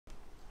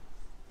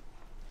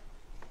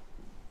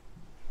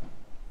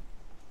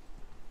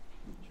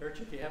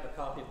if you have a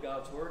copy of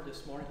God's Word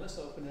this morning, let's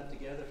open up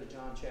together to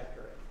John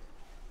chapter 8.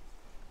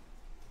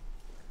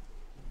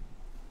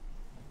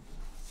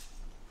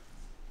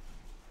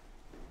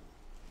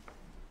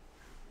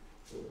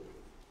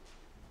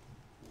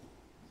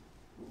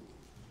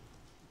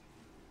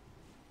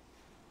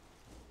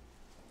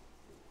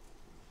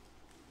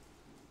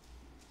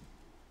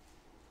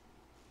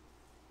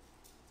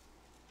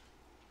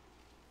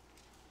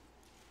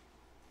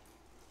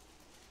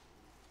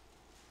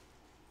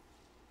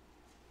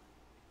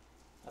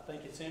 I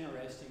think it's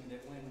interesting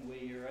that when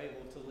we are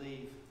able to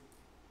leave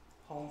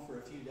home for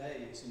a few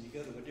days and you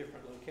go to a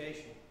different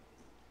location,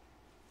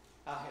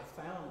 I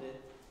have found it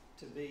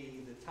to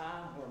be the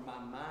time where my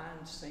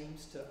mind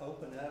seems to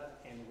open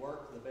up and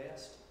work the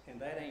best. And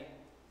that ain't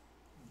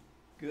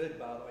good,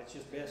 by the way. It's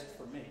just best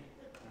for me.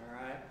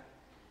 All right?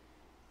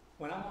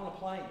 When I'm on a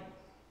plane,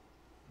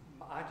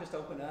 I just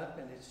open up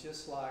and it's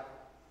just like,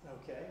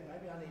 okay,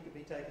 maybe I need to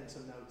be taking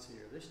some notes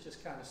here. This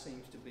just kind of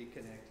seems to be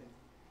connecting.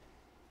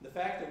 The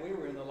fact that we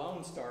were in the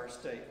Lone Star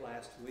State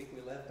last week,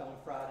 we left on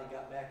Friday,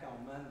 got back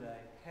on Monday,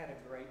 had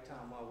a great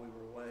time while we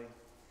were away,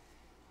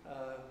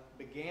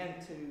 began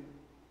to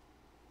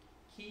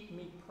keep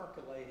me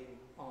percolating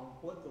on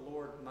what the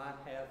Lord might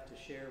have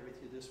to share with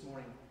you this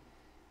morning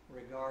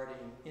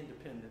regarding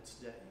Independence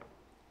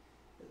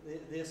Day.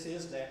 This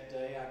is that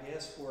day, I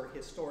guess, where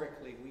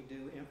historically we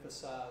do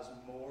emphasize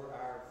more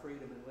our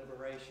freedom and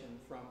liberation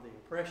from the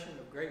oppression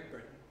of Great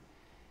Britain.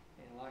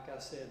 And like I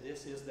said,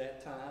 this is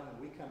that time,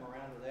 and we come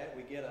around to that.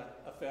 We get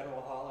a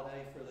federal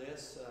holiday for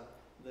this.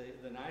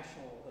 The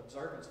national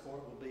observance for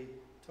it will be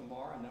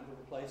tomorrow. A number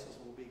of places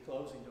will be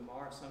closing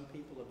tomorrow. Some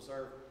people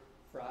observe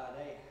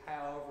Friday,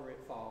 however it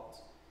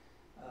falls.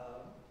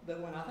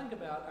 But when I think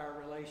about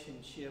our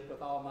relationship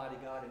with Almighty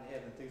God in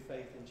heaven through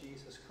faith in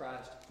Jesus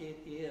Christ,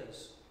 it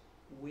is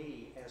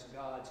we as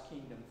God's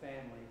kingdom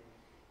family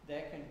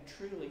that can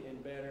truly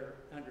and better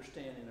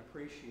understand and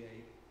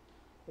appreciate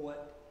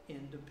what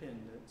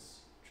independence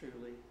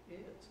truly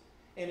is.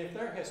 And if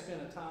there has been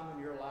a time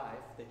in your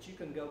life that you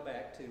can go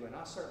back to, and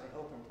I certainly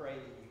hope and pray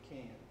that you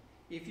can,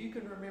 if you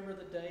can remember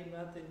the day,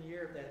 month, and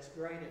year, that's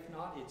great. If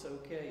not, it's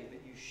okay. But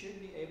you should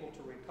be able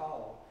to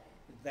recall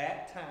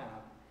that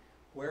time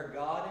where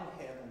God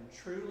in heaven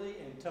truly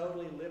and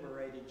totally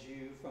liberated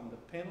you from the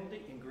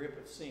penalty and grip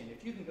of sin.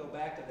 If you can go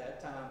back to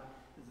that time,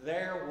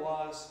 there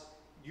was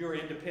your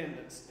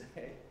Independence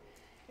Day.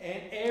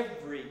 And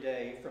every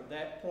day from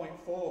that point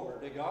forward,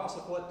 regardless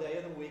of what day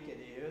of the week it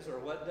is, or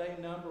what day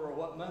number, or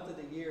what month of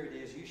the year it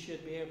is, you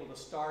should be able to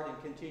start and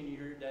continue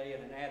your day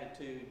in an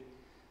attitude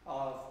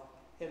of,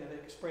 in an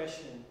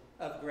expression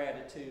of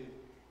gratitude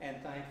and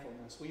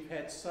thankfulness. We've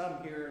had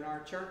some here in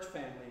our church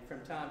family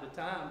from time to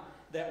time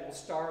that will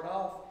start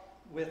off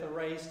with a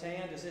raised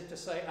hand as if to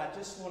say, I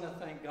just want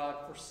to thank God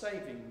for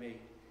saving me.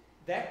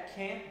 That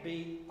can't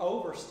be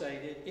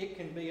overstated. It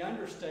can be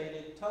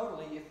understated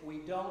totally if we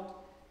don't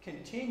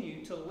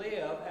continue to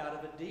live out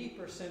of a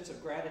deeper sense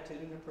of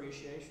gratitude and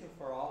appreciation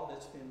for all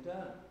that's been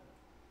done.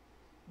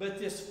 But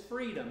this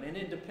freedom and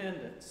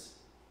independence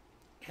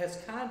has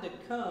kind of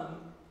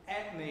come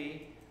at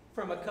me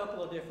from a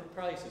couple of different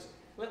places.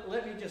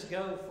 Let me just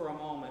go for a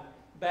moment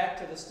back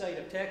to the state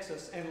of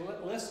Texas, and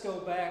let's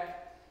go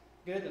back,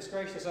 goodness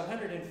gracious,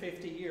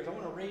 150 years. I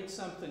want to read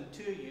something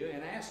to you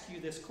and ask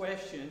you this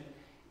question.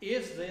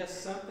 Is this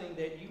something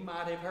that you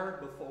might have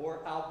heard before?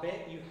 I'll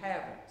bet you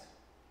haven't.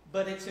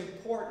 But it's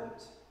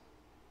important.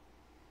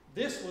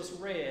 This was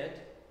read,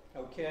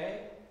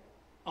 okay,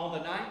 on the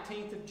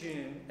 19th of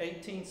June,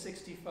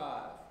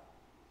 1865.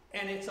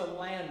 And it's a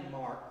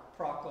landmark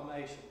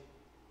proclamation.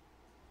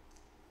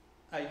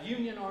 A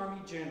Union Army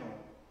general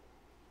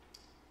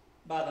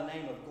by the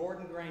name of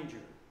Gordon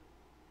Granger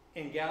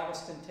in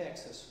Galveston,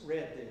 Texas,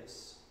 read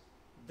this.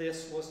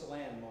 This was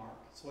landmark.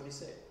 That's what he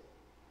said.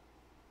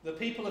 The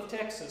people of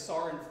Texas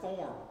are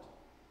informed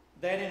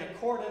that in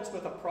accordance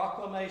with a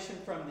proclamation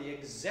from the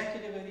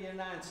Executive of the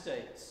United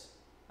States,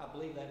 I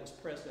believe that was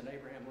President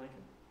Abraham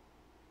Lincoln,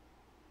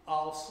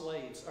 all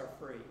slaves are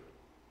free.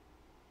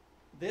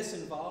 This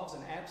involves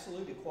an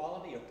absolute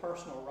equality of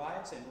personal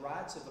rights and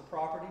rights of the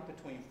property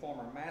between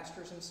former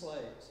masters and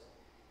slaves.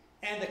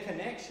 And the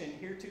connection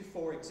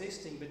heretofore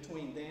existing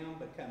between them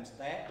becomes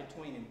that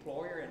between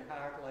employer and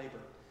hired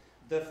labor.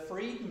 The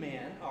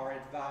freedmen are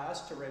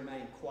advised to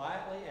remain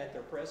quietly at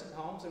their present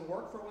homes and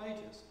work for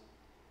wages.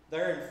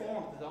 They're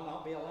informed that they'll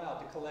not be allowed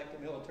to collect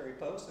at military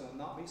posts and will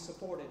not be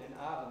supported in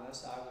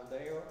idleness either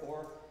there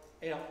or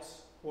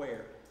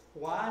elsewhere.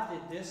 Why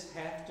did this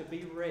have to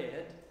be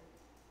read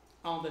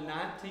on the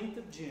 19th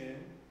of June,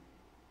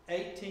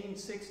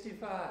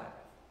 1865?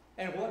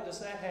 And what does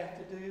that have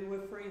to do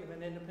with freedom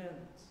and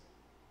independence?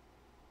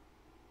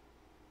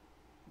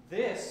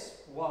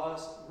 This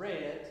was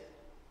read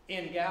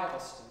in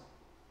Galveston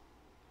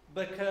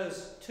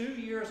because 2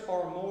 years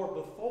or more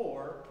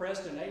before,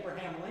 President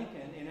Abraham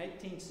Lincoln in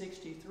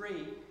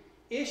 1863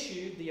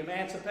 issued the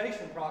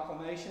Emancipation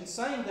Proclamation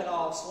saying that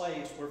all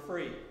slaves were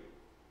free.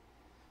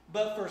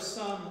 But for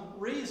some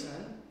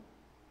reason,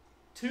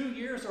 2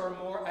 years or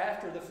more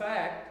after the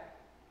fact,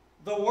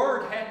 The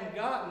word hadn't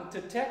gotten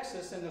to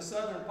Texas and the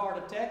southern part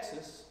of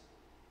Texas,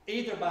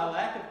 either by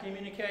lack of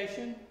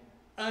communication,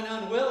 an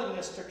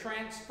unwillingness to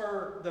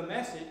transfer the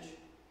message,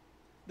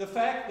 the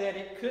fact that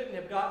it couldn't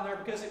have gotten there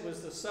because it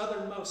was the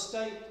southernmost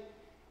state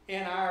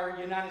in our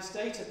United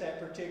States at that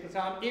particular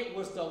time. It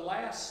was the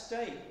last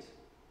state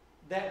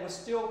that was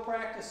still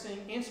practicing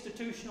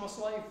institutional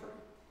slavery.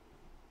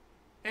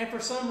 And for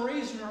some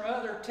reason or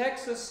other,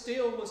 Texas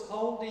still was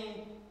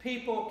holding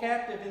people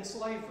captive in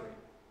slavery,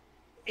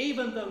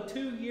 even though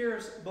 2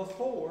 years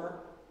before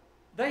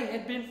they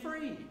had been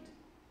freed.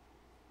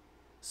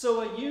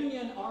 So a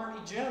Union Army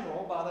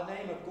general by the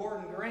name of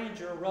Gordon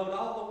Granger rode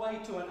all the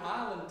way to an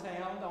island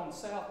town on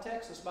South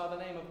Texas by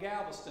the name of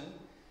Galveston.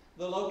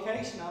 The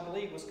location, I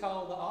believe, was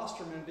called the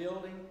Osterman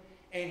Building,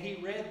 and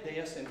he read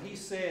this and he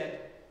said,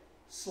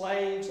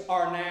 "Slaves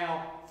are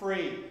now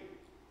free.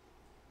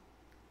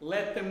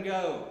 Let them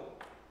go.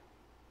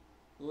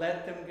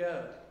 Let them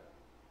go."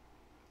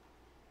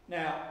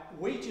 Now,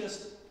 we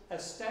just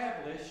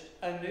established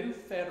a new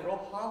federal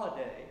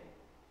holiday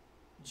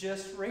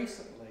just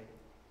recently.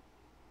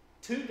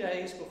 2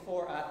 days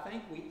before, I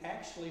think we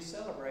actually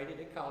celebrated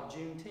it, called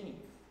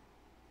Juneteenth.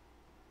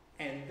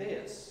 And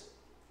this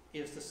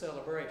is the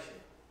celebration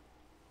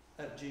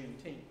of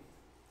Juneteenth.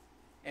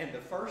 And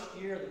the first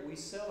year that we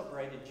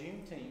celebrated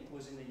Juneteenth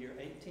was in the year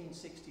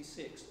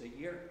 1866, the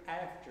year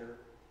after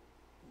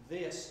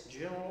this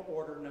General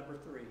Order Number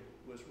 3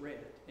 was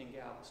read in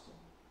Galveston.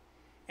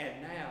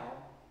 And now,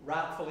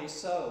 rightfully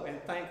so,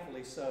 and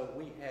thankfully so,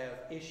 we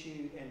have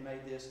issued and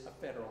made this a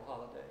federal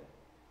holiday,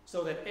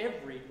 so that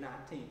every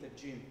 19th of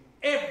June,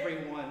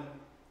 everyone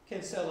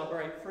can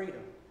celebrate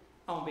freedom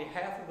on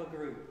behalf of a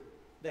group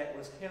that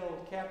was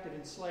held captive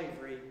in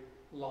slavery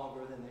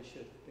longer than they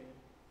should have been.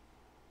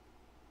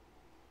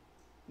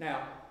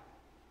 Now,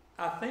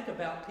 I think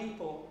about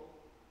people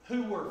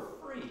who were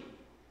free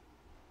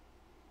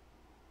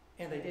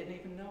and they didn't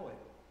even know it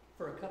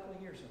for a couple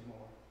of years or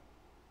more.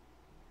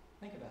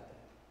 Think about that.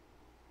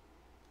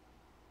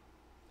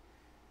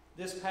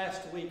 This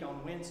past week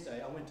on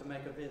Wednesday, I went to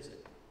make a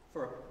visit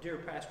for a dear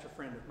pastor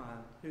friend of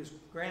mine whose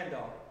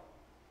granddaughter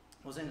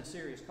was in a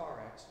serious car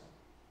accident.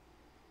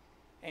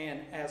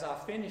 And as I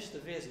finished the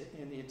visit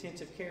in the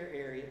intensive care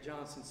area at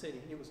Johnson City,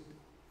 it was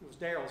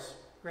Daryl's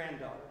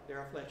granddaughter,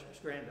 Daryl Fletcher's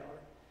granddaughter.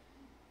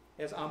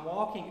 As I'm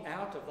walking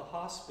out of the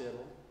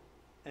hospital,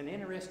 an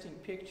interesting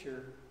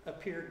picture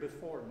appeared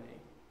before me.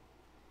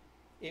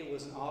 It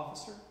was an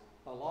officer,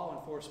 a law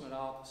enforcement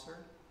officer,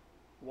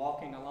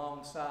 walking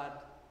alongside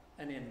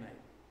an inmate.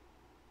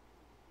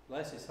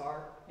 Bless his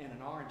heart, in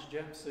an orange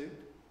jumpsuit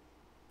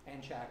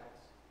and shackles.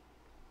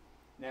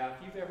 Now,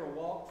 if you've ever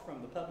walked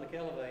from the public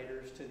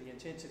elevators to the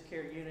intensive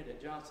care unit at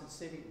Johnson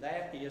City,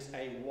 that is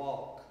a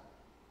walk,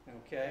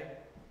 okay?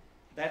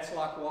 That's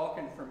like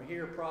walking from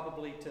here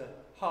probably to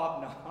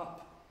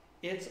Hobnob.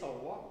 It's a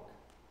walk.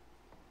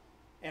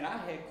 And I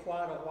had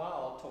quite a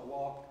while to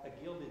walk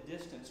a gilded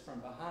distance from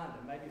behind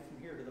him, maybe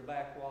from here to the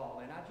back wall,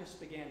 and I just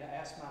began to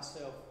ask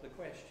myself the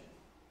question,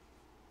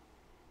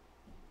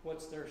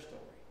 what's their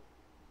story?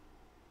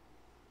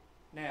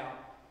 Now,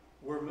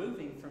 we're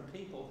moving from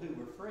people who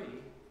were free,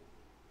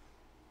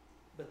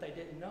 but they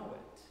didn't know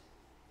it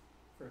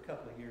for a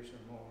couple of years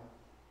or more,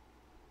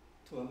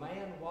 to a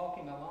man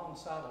walking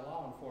alongside a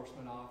law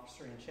enforcement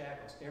officer in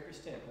shackles. Every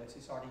step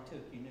Leslie's already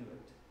took, you knew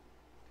it,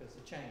 because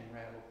the chain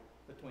rattled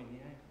between the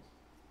ankles.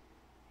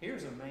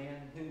 Here's a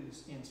man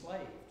who's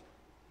enslaved.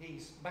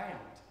 He's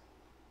bound.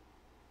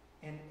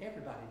 And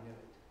everybody knew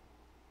it.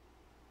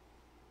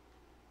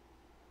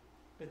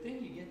 But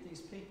then you get these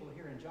people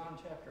here in John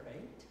chapter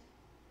 8.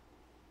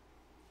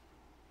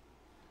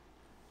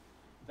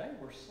 They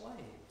were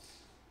slaves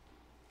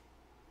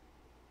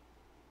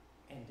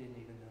and didn't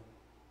even know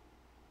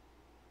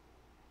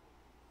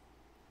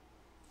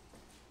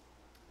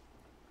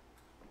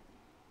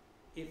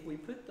it. If we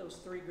put those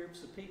three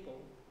groups of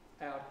people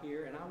out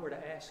here and I were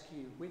to ask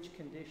you which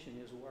condition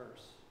is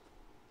worse,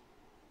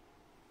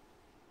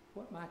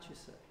 what might you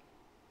say?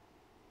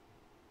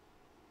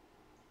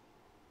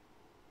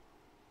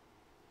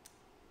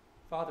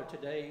 Father,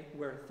 today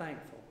we're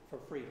thankful for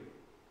freedom.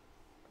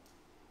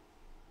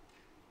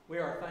 We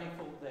are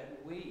thankful that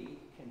we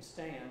can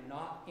stand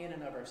not in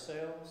and of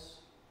ourselves,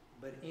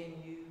 but in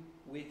you,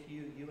 with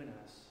you, you and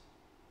us,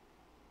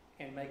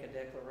 and make a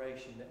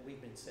declaration that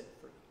we've been set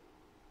free.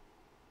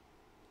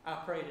 I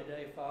pray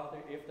today, Father,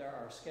 if there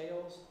are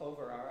scales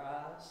over our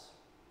eyes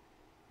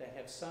that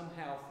have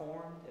somehow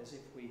formed as if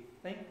we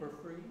think we're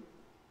free,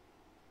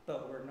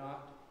 but we're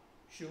not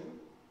sure,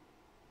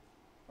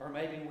 or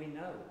maybe we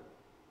know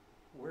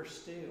we're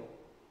still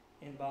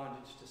in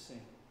bondage to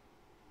sin.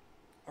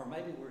 Or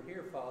maybe we're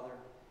here, Father,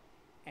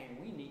 and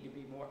we need to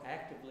be more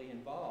actively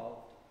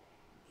involved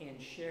in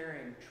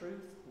sharing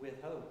truth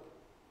with hope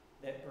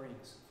that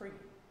brings freedom.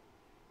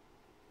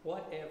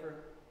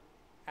 Whatever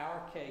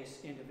our case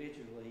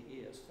individually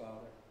is,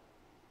 Father,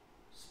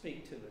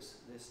 speak to us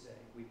this day,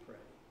 we pray.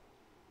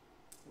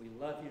 We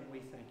love you and we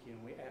thank you,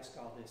 and we ask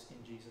all this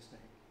in Jesus'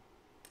 name.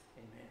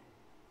 Amen.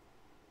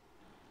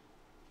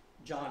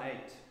 John 8.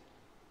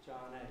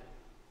 John 8.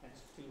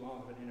 That's too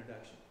long of an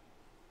introduction.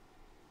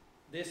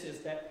 This is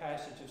that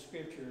passage of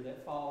Scripture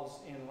that falls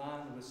in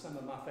line with some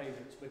of my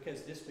favorites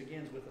because this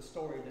begins with a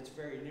story that's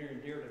very near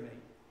and dear to me.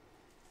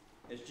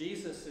 As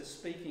Jesus is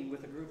speaking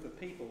with a group of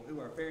people who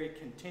are very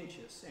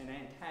contentious and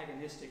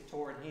antagonistic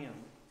toward him,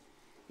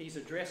 he's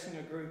addressing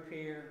a group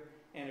here,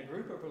 and a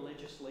group of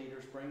religious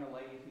leaders bring a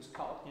lady who's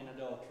caught in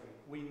adultery.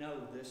 We know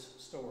this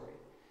story.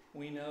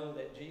 We know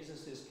that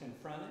Jesus is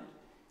confronted.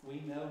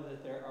 We know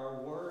that there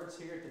are words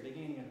here at the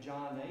beginning of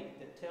John 8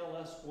 that tell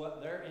us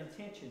what their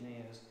intention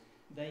is.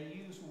 They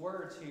use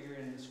words here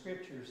in the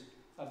Scriptures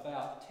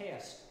about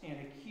test and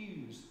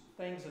accuse,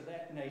 things of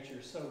that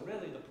nature. So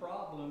really the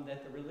problem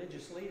that the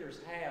religious leaders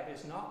have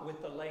is not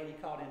with the lady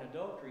caught in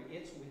adultery,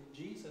 it's with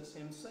Jesus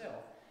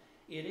himself.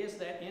 It is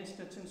that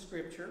instance in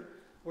Scripture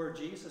where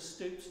Jesus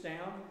stoops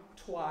down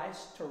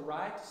twice to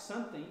write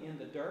something in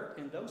the dirt,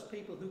 and those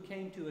people who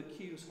came to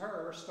accuse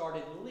her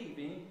started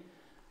leaving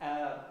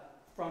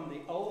from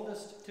the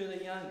oldest to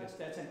the youngest.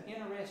 That's an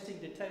interesting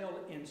detail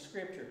in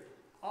Scripture.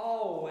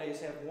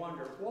 Always have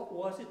wondered, what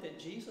was it that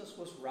Jesus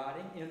was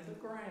writing in the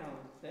ground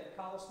that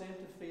caused them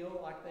to feel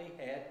like they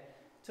had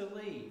to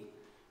leave?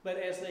 But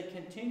as they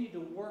continue to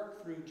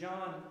work through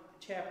John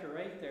chapter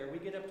 8 there, we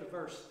get up to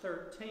verse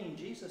 13.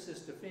 Jesus is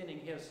defending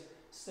his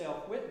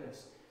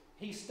self-witness.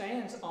 He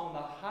stands on the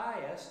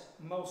highest,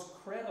 most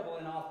credible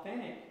and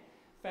authentic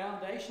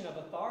foundation of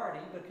authority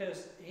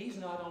because he's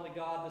not only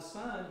God the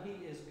Son,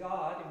 he is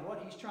God. And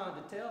what he's trying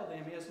to tell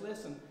them is,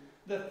 listen,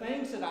 the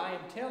things that I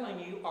am telling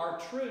you are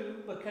true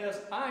because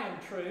I am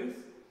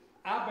truth.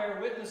 I bear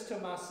witness to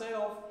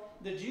myself.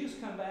 The Jews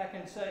come back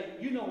and say,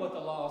 you know what the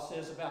law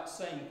says about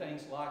saying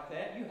things like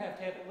that. You have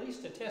to have at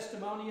least a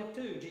testimony of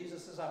two.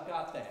 Jesus says, I've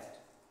got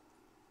that.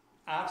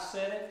 I've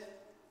said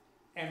it,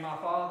 and my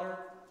Father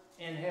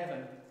in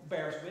heaven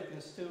bears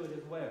witness to it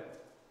as well.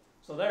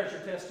 So there's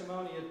your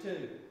testimony of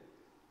two.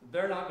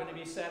 They're not going to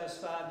be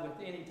satisfied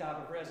with any type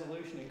of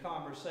resolution and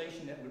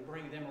conversation that would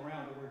bring them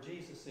around to where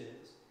Jesus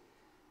is.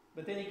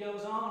 But then he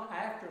goes on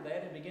after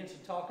that and begins to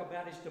talk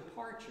about his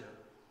departure.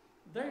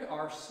 They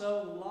are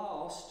so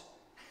lost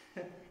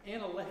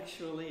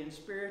intellectually and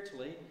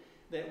spiritually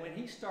that when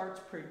he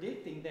starts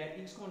predicting that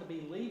he's going to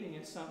be leaving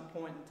at some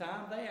point in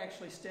time, they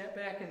actually step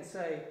back and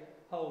say,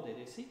 hold it,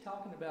 is he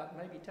talking about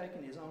maybe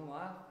taking his own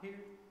life here?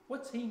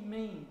 What's he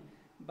mean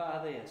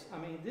by this? I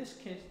mean, this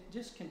can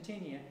just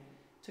continue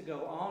to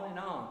go on and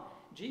on.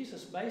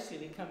 Jesus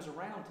basically comes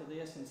around to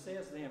this and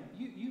says to them,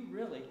 you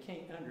really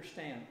can't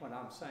understand what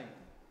I'm saying.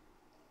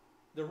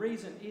 The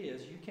reason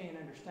is you can't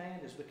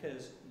understand is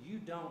because you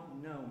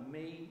don't know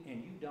me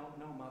and you don't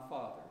know my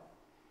Father.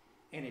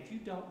 And if you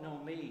don't know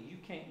me, you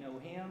can't know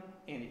him.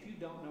 And if you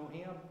don't know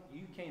him,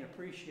 you can't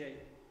appreciate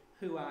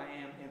who I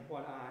am and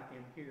what I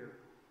am here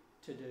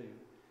to do.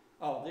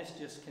 Oh, this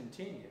just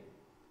continued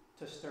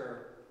to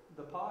stir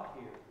the pot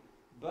here.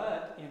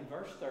 But in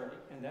verse 30,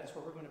 and that's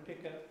where we're going to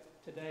pick up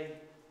today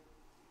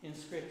in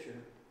Scripture,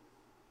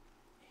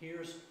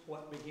 here's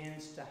what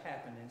begins to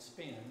happen and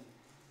spin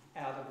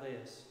out of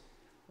this.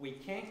 We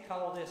can't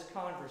call this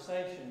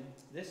conversation.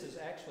 This is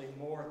actually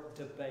more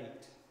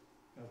debate.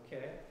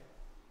 Okay?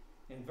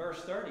 In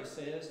verse 30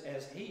 says,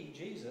 as he,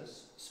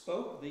 Jesus,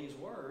 spoke these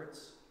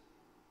words,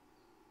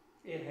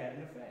 it had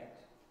an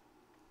effect.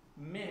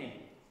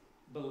 Many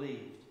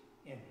believed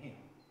in him.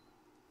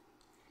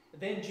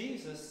 Then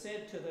Jesus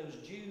said to those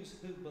Jews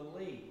who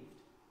believed,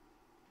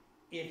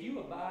 if you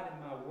abide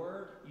in my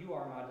word, you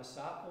are my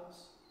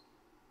disciples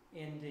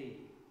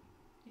indeed.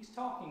 He's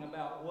talking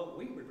about what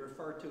we would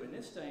refer to in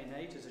this day and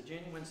age as a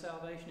genuine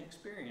salvation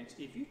experience.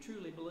 If you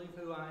truly believe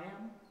who I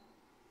am,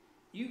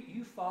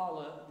 you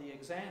follow the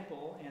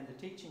example and the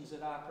teachings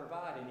that I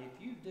provide. And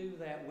if you do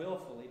that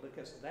willfully,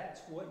 because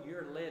that's what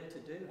you're led to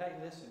do, hey,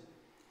 listen,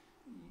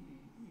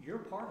 you're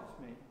part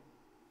of me.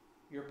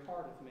 You're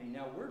part of me.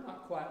 Now, we're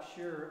not quite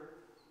sure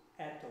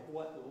at to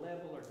what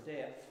level or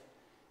depth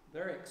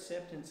their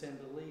acceptance and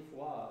belief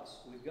was.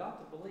 We've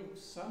got to believe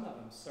some of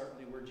them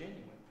certainly were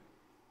genuine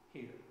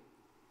here.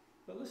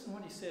 But listen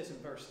what he says in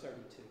verse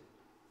 32.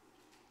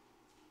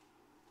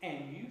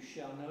 And you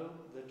shall know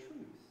the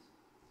truth,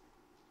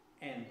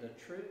 and the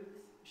truth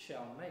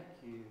shall make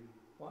you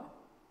what?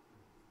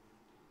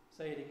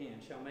 Say it again.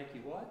 Shall make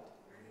you what?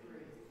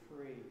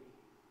 Free.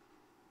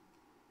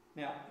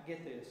 Now,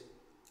 get this.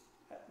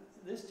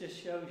 This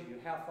just shows you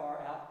how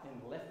far out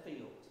in left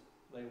field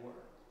they were.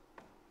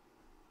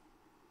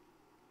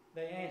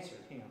 They answered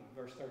him,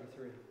 verse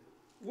 33.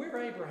 We're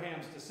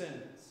Abraham's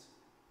descendants,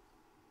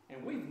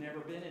 and we've never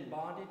been in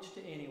bondage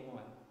to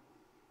anyone.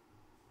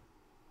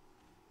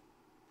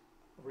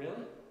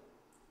 Really?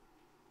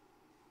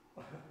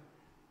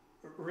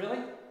 Really?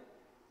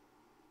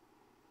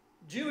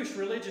 Jewish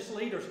religious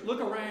leaders,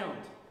 look around.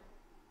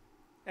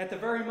 At the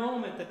very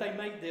moment that they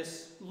make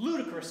this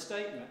ludicrous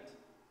statement,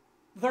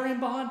 they're in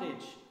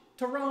bondage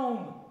to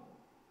Rome.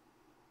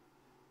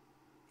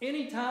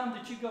 Anytime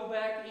that you go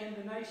back in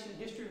the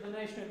history of the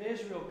nation of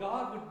Israel,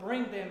 God would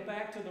bring them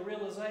back to the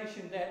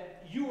realization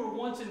that you were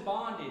once in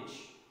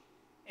bondage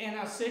and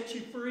I set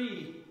you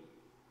free.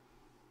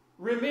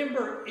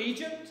 Remember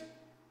Egypt?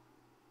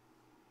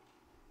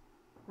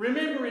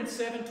 Remember in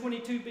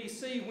 722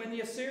 BC when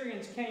the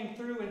Assyrians came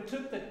through and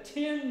took the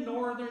 10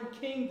 northern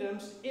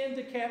kingdoms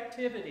into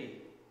captivity.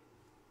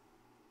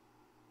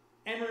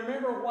 And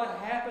remember what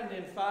happened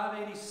in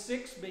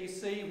 586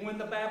 BC when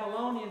the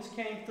Babylonians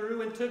came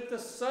through and took the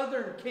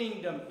southern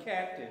kingdom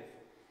captive.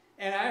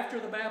 And after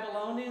the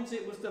Babylonians,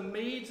 it was the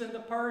Medes and the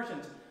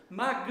Persians.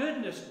 My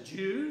goodness,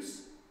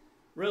 Jews,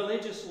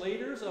 religious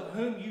leaders of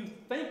whom you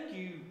think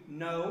you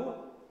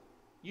know,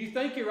 you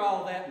think you're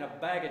all that in a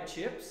bag of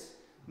chips.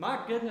 My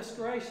goodness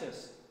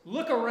gracious,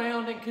 look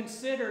around and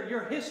consider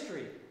your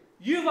history.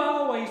 You've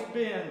always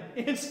been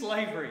in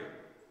slavery.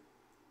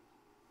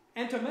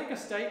 And to make a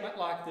statement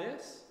like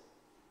this,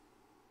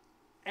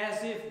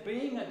 as if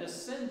being a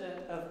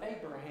descendant of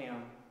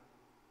Abraham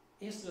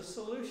is the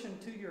solution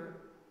to your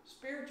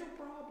spiritual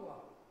problem.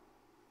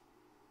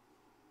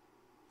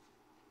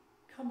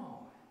 Come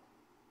on.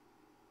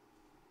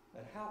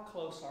 But how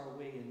close are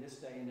we in this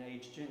day and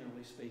age,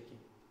 generally speaking,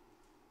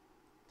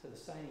 to the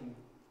same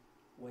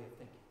way of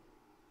thinking?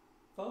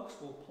 Folks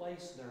will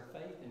place their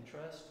faith and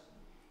trust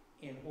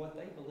in what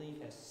they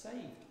believe has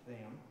saved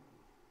them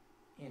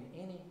in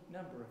any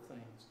number of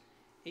things,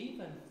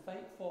 even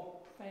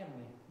faithful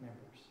family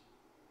members.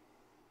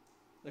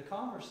 The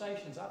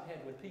conversations I've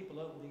had with people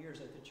over the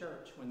years at the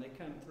church when they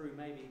come through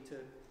maybe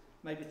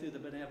through the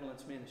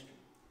benevolence ministry,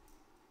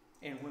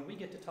 and when we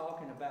get to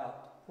talking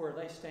about where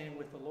they stand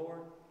with the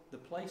Lord, the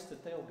place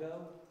that they'll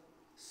go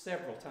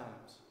several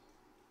times.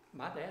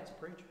 My dad's a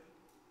preacher.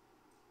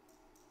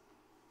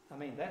 I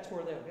mean, that's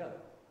where they'll go.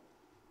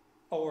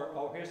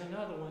 Or here's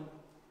another one.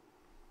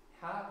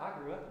 I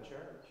grew up in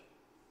church.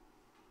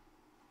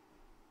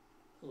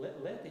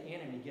 Let the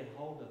enemy get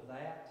hold of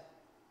that.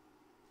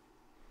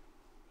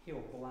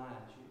 He'll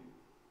blind you.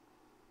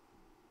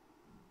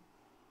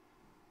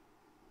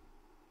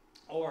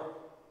 Or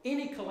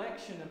any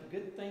collection of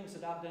good things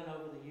that I've done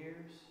over the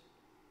years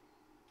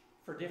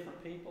for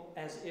different people,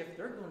 as if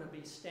they're going to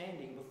be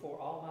standing before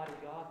Almighty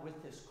God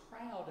with this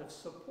crowd of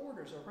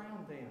supporters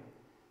around them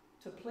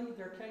to plead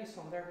their case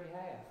on their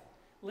behalf.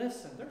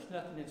 Listen, there's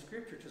nothing in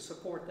Scripture to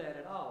support that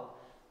at all.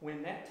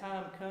 When that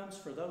time comes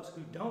for those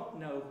who don't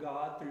know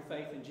God through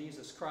faith in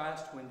Jesus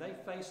Christ, when they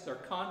face their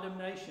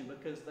condemnation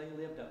because they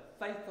lived a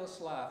faithless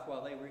life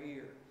while they were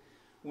here,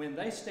 when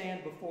they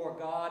stand before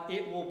God,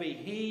 it will be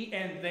He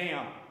and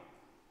them.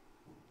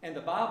 And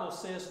the Bible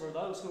says for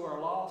those who are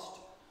lost,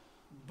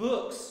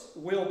 books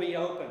will be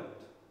opened,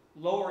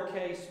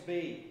 lowercase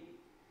b.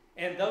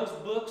 And those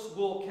books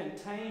will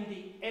contain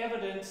the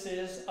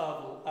evidences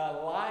of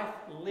a life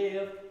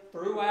lived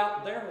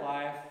throughout their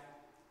life,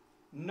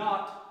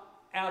 not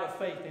out of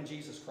faith in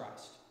Jesus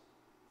Christ.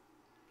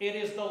 It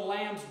is the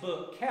Lamb's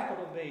Book,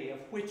 capital B, of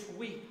which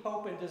we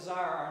hope and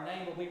desire our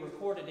name will be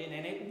recorded in,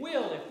 and it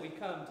will if we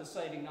come to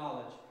saving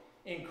knowledge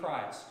in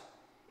Christ.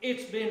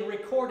 It's been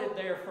recorded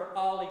there for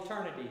all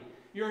eternity.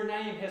 Your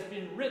name has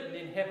been written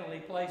in heavenly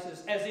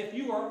places as if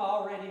you are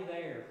already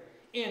there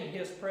in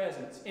His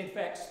presence. In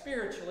fact,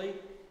 spiritually,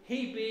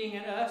 He being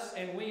in us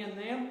and we in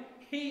them,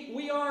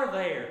 we are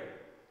there.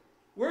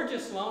 We're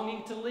just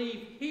longing to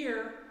leave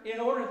here in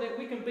order that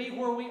we can be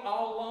where we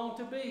all long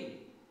to be.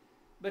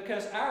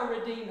 Because our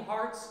redeemed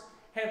hearts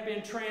have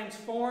been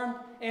transformed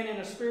and in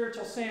a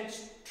spiritual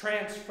sense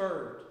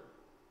transferred.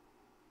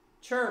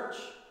 Church,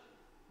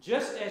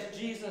 just as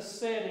Jesus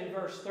said in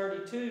verse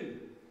 32,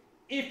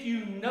 if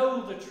you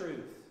know the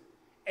truth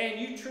and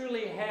you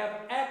truly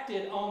have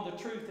acted on the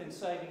truth in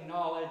saving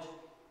knowledge,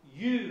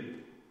 you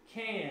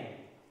can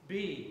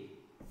be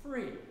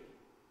free.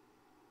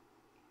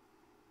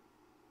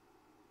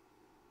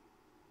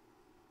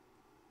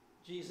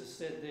 Jesus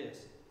said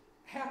this,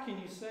 how can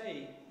you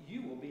say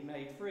you will be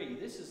made free?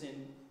 This is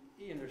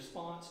in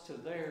response to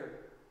their,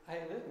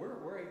 hey,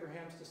 we're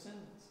Abraham's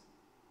descendants.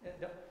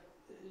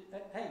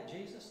 Hey,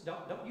 Jesus,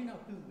 don't you know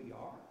who we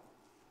are?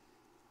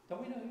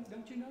 Don't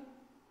you know?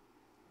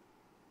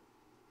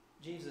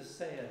 Jesus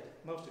said,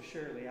 most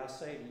assuredly, I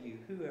say to you,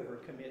 whoever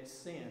commits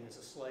sin is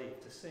a slave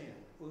to sin.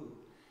 Ooh.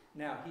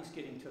 Now, He's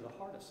getting to the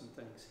heart of some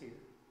things here.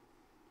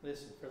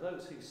 Listen, for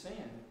those who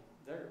sin,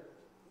 they're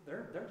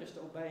just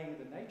obeying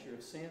the nature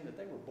of sin that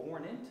they were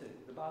born into.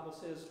 The Bible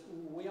says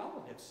we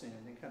all have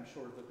sinned and come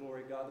short of the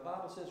glory of God. The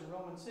Bible says in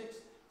Romans 6,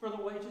 for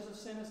the wages of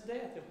sin is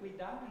death. If we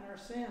die in our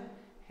sin,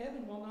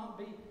 heaven will not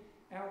be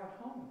our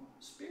home.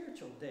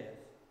 Spiritual death,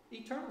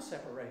 eternal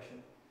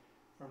separation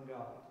from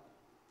God.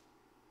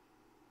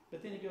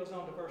 But then he goes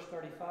on to verse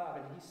 35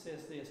 and he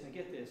says this, now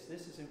get this,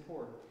 this is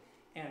important.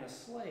 And a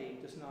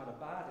slave does not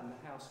abide in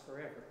the house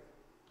forever,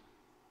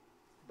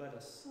 but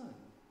a son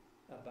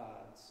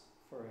abides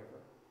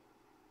forever.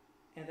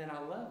 And then I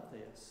love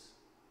this.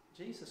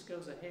 Jesus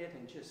goes ahead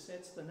and just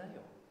sets the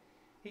nail.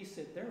 He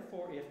said,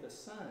 therefore, if the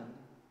Son,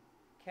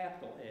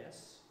 capital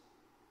S,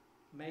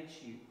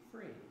 makes you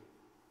free,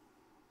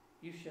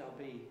 you shall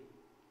be,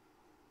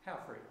 how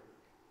free?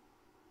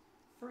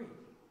 Free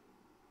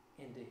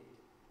indeed.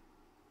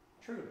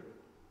 Truly.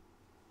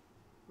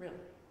 Really.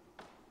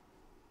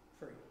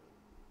 Free.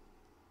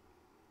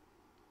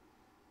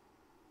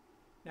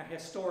 Now,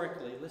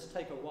 historically, let's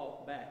take a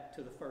walk back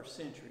to the first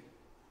century,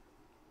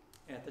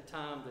 at the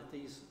time that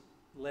these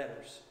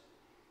letters,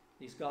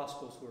 these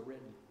Gospels were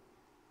written.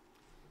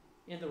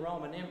 In the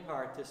Roman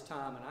Empire at this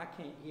time, and I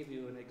can't give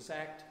you an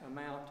exact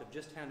amount of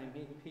just how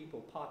many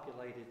people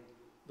populated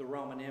the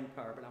Roman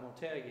Empire, but I'm going to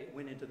tell you it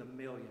went into the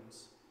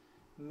millions.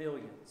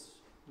 Millions.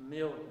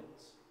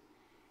 Millions.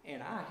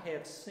 And I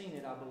have seen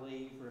it, I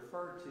believe,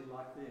 referred to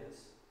like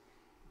this,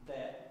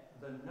 that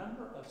the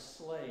number of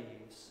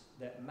slaves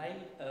that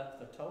made up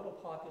the total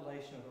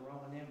population of the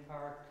Roman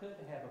Empire could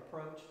have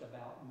approached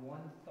about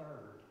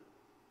 1/3.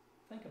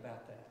 Think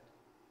about that.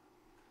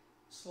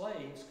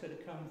 Slaves could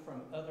have come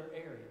from other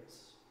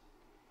areas.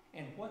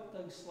 And what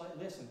those slaves,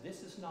 listen,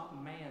 this is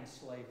not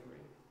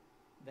man-slavery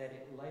that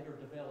it later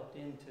developed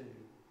into,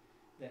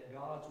 that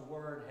God's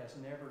Word has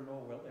never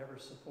nor will ever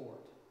support.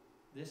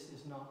 This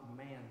is not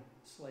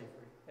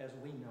man-slavery as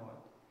we know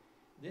it.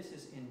 This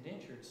is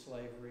indentured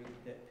slavery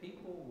that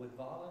people would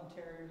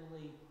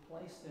voluntarily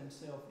place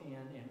themselves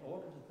in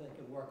order that they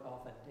could work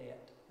off a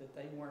debt that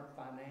they weren't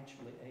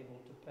financially able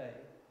to pay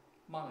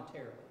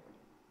monetarily.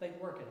 They'd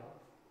work it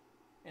off.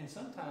 And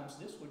sometimes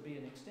this would be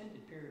an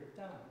extended period of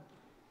time.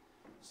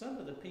 Some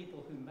of the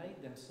people who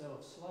made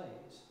themselves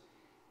slaves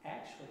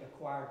actually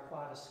acquired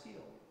quite a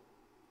skill,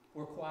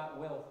 were quite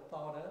well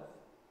thought of,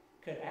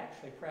 could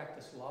actually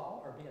practice law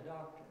or be a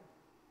doctor.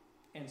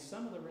 And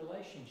some of the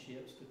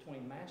relationships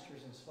between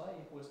masters and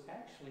slave was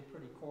actually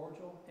pretty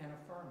cordial and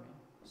affirming.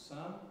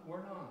 Some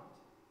were not.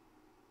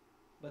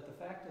 But the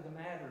fact of the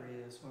matter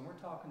is, when we're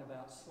talking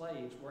about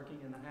slaves working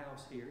in the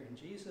house here, and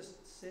Jesus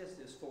says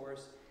this for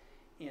us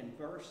in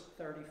verse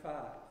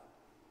 35,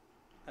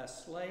 a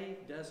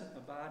slave doesn't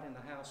abide in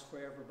the house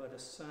forever, but a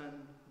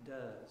son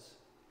does.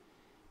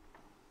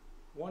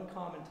 One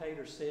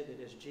commentator said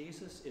that as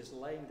Jesus is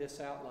laying this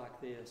out like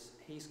this,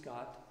 he's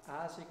got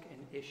Isaac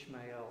and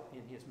Ishmael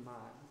in his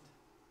mind.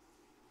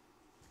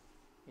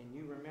 And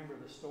you remember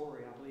the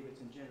story, I believe it's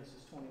in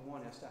Genesis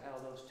 21, as to how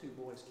those two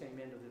boys came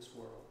into this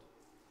world.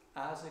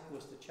 Isaac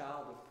was the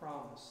child of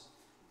promise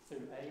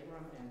through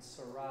Abram and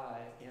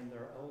Sarai in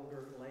their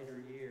older,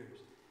 later years.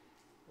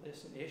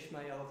 Listen,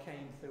 Ishmael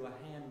came through a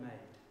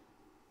handmaid.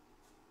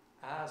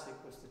 Isaac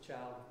was the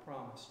child of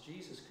promise.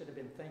 Jesus could have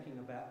been thinking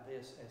about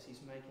this as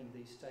he's making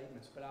these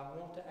statements. But I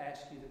want to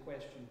ask you the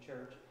question,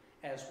 church,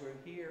 as we're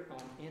here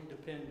on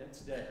Independence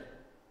Day.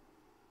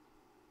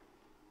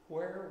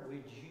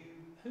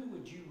 Who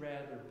would you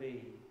rather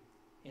be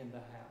in the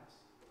house?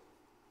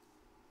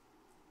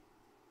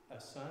 A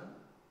son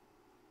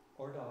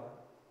or daughter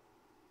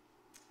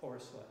or a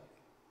slave?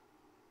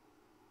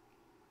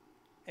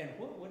 And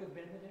what would have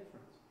been the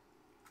difference?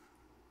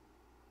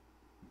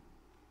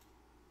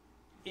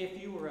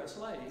 If you were a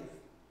slave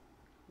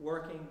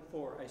working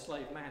for a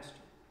slave master,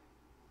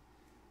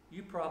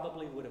 you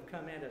probably would have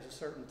come in at a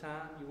certain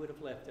time, you would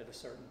have left at a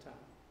certain time.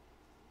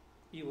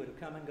 You would have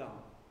come and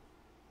gone.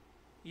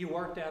 You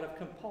worked out of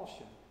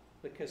compulsion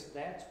because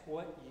that's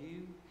what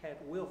you had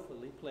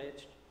willfully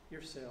pledged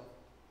yourself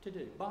to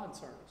do, bond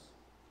service.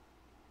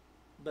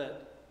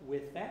 But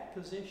with that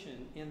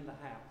position in the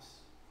house,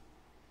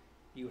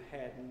 you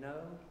had no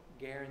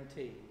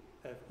guarantee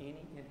of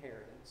any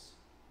inheritance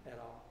at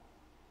all.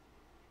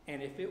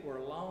 And if it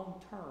were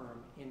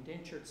long-term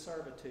indentured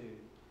servitude,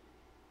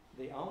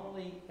 the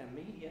only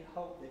immediate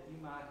hope that you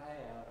might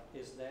have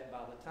is that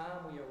by the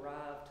time we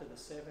arrive to the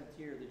 7th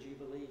year, the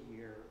Jubilee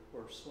year,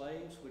 where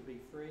slaves would be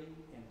free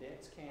and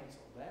debts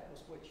canceled, that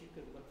was what you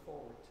could look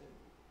forward to.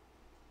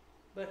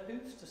 But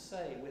who's to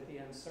say, with the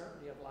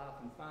uncertainty of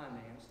life and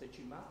finance, that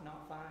you might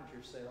not find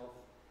yourself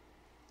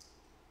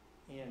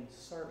in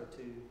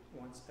servitude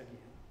once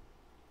again?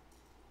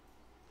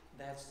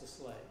 That's the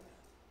slave.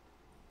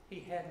 He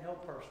had no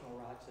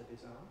personal rights of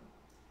his own.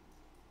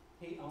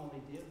 He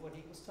only did what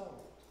he was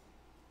told.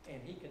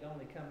 And he could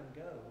only come and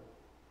go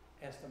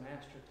as the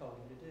master told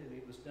him to do.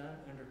 It was done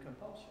under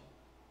compulsion.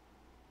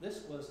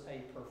 This was a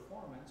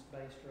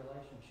performance-based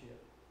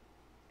relationship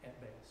at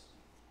best.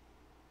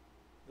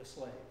 The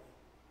slave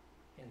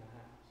in the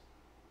house.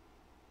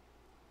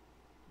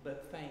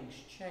 But things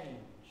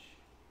change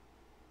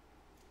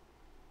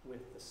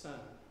with the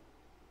son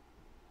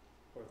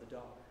or the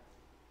daughter.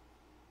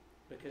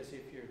 Because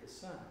if you're the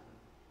son,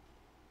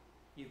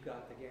 you've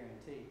got the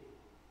guarantee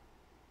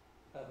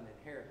of an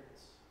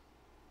inheritance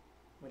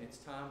when it's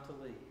time to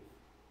leave,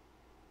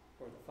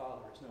 or the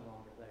father is no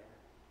longer there.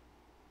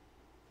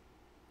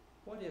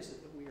 What is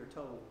it that we are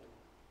told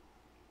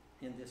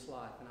in this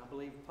life? And I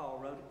believe Paul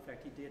wrote it, in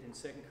fact he did in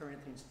 2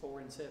 Corinthians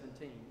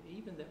 4:17,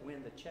 even that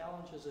when the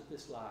challenges of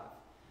this life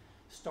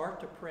start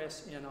to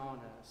press in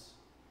on us,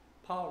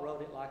 Paul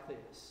wrote it like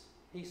this.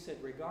 He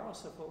said,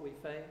 regardless of what we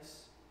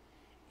face,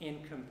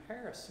 in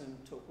comparison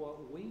to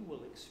what we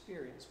will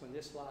experience when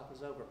this life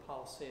is over,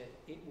 Paul said,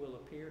 it will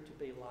appear to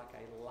be like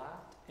a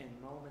light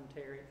and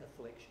momentary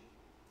affliction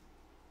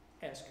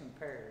as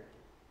compared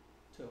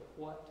to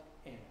what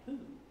and who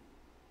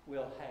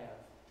we'll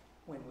have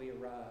when we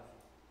arrive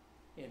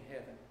in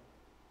heaven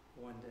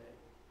one day.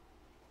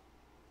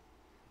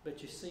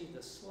 But you see,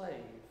 the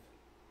slave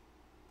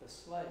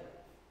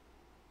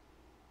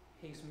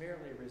He's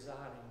merely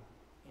residing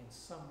in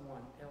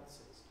someone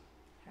else's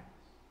house.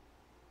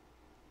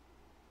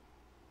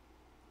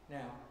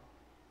 Now,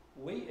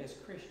 we as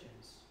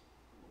Christians,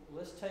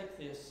 let's take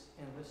this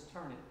and let's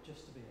turn it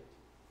just a bit.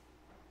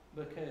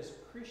 Because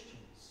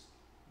Christians,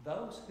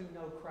 those who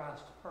know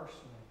Christ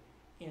personally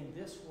in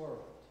this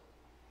world,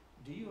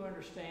 do you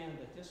understand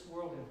that this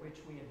world in which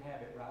we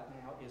inhabit right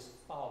now is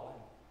fallen?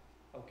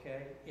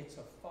 Okay? It's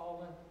a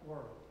fallen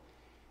world.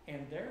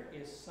 And there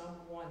is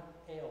someone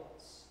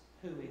else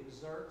who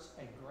exerts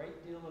a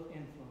great deal of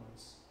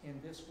influence in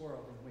this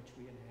world in which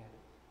we inhabit.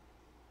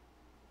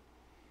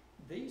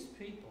 These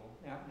people,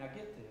 now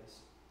get this,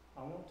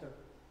 I want to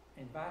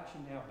invite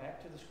you now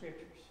back to the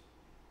Scriptures.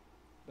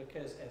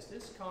 Because as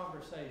this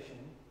conversation,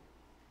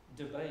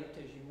 debate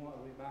as you want,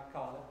 we might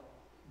call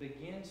it,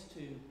 begins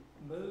to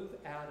move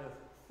out of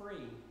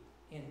free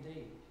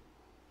indeed,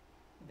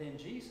 then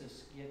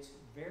Jesus gets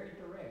very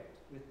direct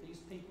with these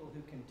people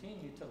who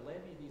continue to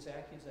levy these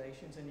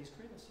accusations and these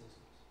criticisms.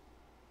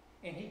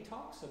 And he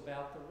talks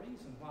about the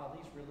reason why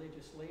these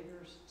religious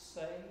leaders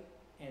say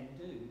and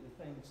do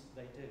the things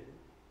they do.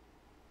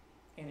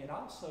 And it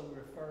also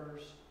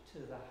refers to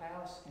the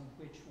house in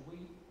which we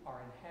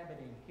are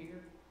inhabiting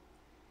here,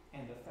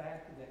 and the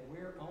fact that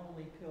we're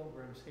only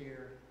pilgrims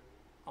here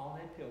on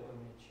a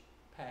pilgrimage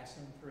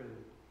passing through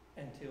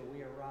until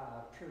we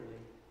arrive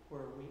truly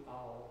where we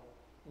all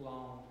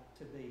long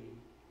to be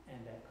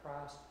and that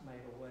Christ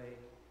made a way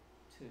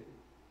to.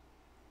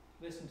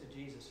 Listen to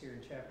Jesus here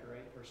in chapter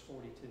 8, verse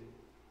 42.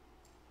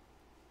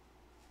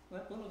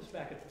 Let me just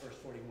back up to verse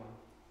 41.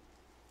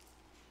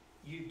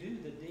 You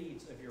do the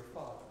deeds of your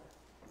Father.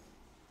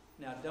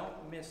 Now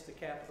don't miss the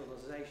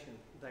capitalization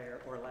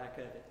there or lack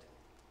of it.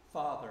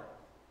 Father,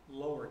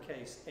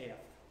 lowercase f.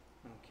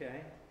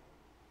 Okay?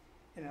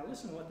 And now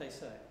listen to what they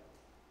say.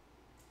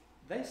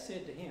 They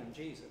said to him,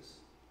 Jesus,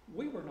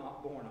 we were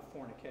not born of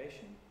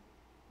fornication.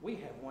 We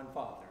have one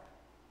Father,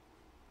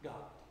 God.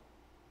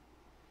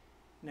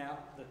 Now,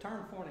 the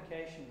term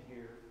fornication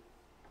here,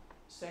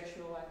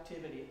 sexual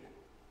activity,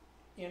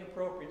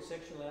 inappropriate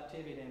sexual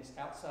activity that's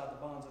outside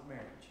the bonds of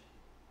marriage.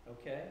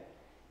 Okay?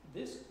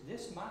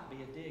 This might be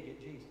a dig at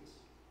Jesus,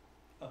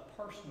 a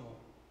personal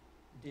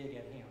dig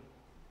at him.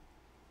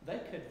 They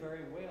could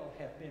very well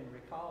have been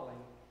recalling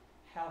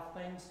how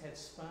things had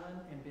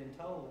spun and been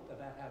told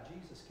about how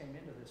Jesus came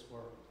into this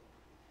world.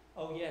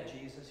 Oh yeah,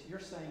 Jesus,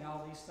 you're saying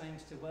all these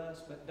things to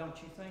us, but don't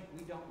you think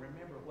we don't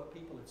remember what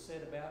people have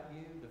said about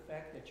you? The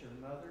fact that your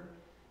mother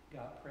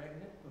got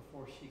pregnant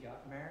before she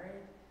got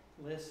married?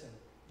 Listen,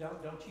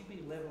 don't you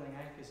be leveling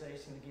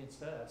accusation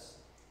against us.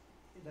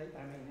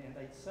 And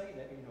they'd say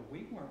that,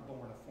 we weren't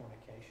born of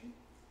fornication.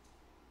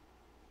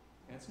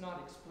 And it's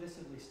not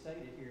explicitly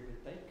stated here,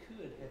 but they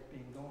could have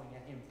been going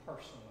at him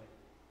personally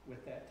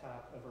with that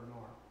type of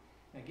remark.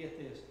 Now get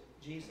this,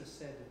 Jesus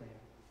said to them,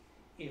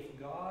 if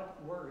God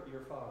were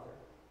your Father,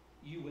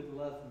 you would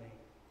love me,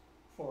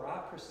 for I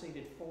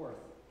proceeded forth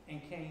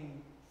and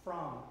came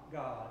from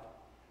God,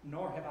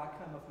 nor have I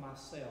come of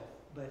myself,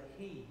 but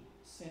he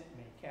sent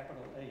me,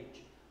 capital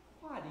H.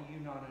 Why do you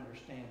not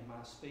understand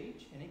my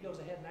speech? And he goes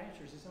ahead and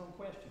answers his own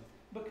question.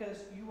 Because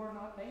you are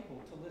not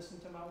able to listen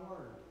to my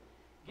word.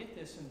 Get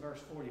this in verse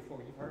 44.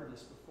 You've heard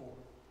this before.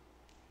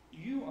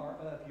 You are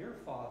of your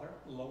father,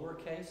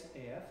 lowercase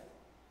f,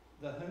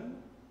 the whom?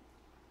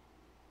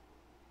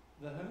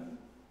 The whom?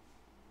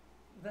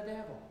 The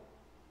devil.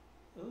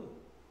 Ooh.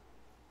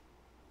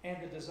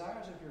 And the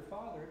desires of your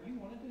father you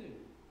want to do.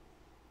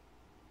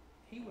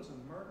 He was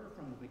a murderer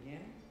from the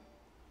beginning.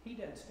 He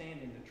doesn't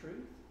stand in the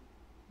truth.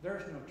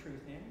 There's no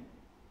truth in him.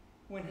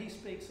 When he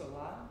speaks a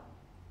lie,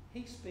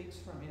 he speaks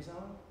from his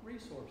own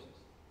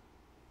resources.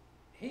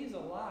 He's a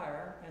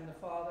liar and the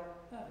father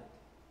of it.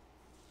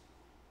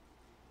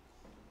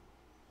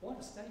 What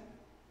a statement.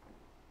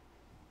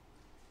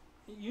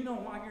 You know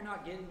why you're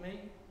not getting me,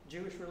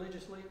 Jewish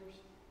religious leaders?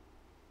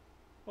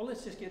 Well,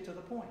 let's just get to the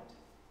point.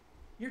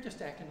 You're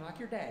just acting like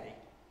your daddy,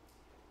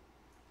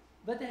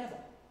 the devil.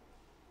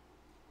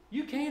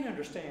 You can't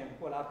understand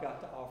what I've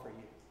got to offer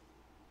you.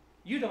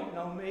 You don't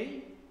know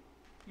me.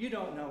 You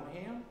don't know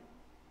him.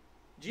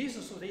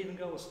 Jesus would even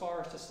go as far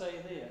as to say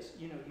this.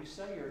 You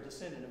say you're a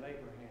descendant of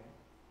Abraham.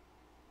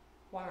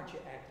 Why aren't you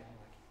acting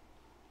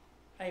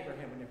like him?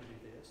 Abraham would never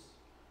do this.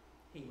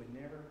 He would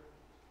never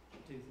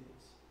do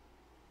this.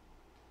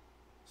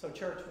 So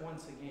church,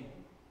 once again,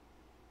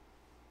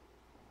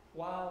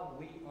 while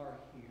we are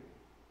here,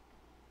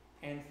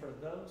 and for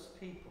those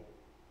people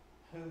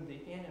whom the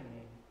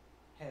enemy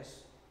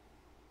has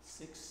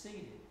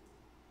succeeded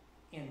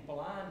in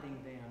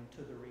blinding them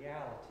to the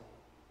reality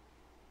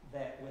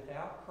that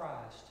without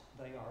Christ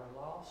they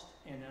are lost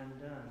and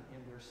undone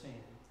in their sin.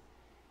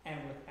 And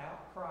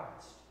without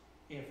Christ,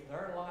 if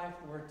their life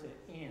were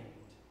to end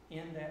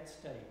in that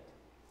state,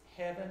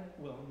 heaven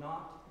will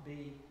not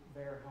be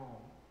their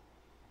home.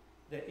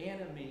 The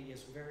enemy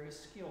is very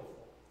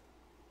skillful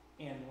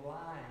in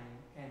lying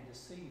and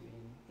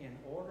deceiving in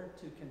order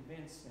to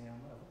convince them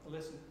of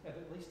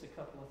at least a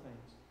couple of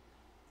things.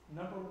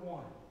 Number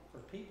one, for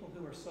people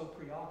who are so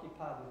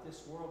preoccupied with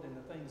this world and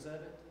the things of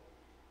it,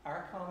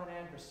 Our common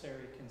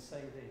adversary can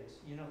say this,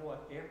 you know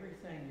what,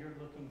 everything you're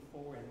looking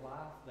for in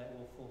life that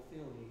will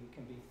fulfill you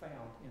can be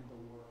found in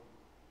the world.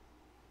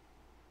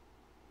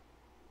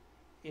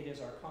 It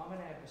is our common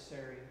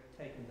adversary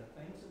taking the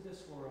things of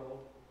this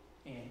world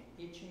and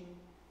itching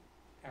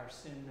our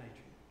sin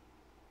nature.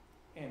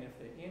 And if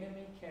the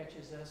enemy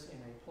catches us in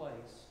a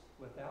place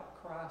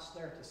without Christ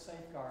there to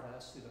safeguard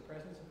us through the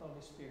presence of Holy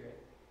Spirit,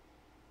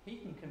 he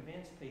can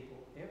convince people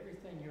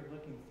everything you're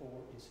looking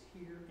for is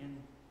here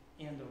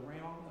in the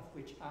realm of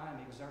which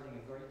I'm exerting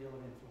a great deal of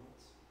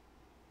influence.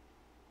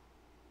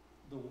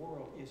 The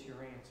world is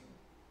your answer.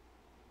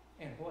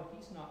 And what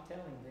he's not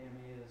telling them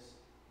is,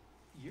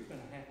 you're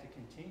going to have to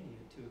continue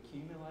to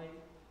accumulate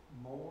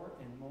more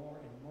and more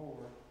and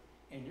more,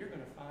 and you're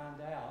going to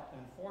find out,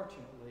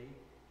 unfortunately,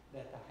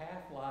 that the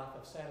half-life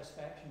of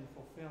satisfaction and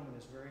fulfillment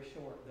is very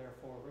short.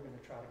 Therefore, we're going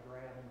to try to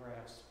grab and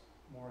grasp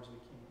more as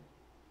we can.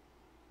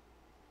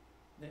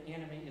 The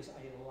enemy is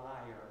a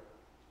liar.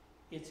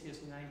 It's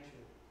his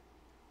nature.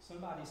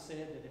 Somebody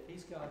said that if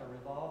he's got a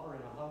revolver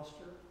in a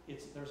holster,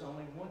 there's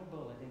only one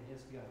bullet in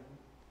his gun,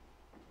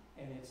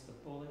 and it's the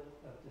bullet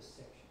of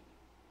deception.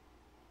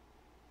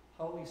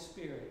 Holy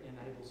Spirit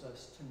enables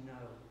us to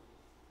know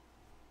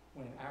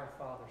when our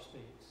Father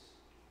speaks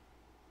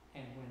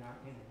and when our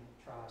enemy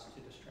tries to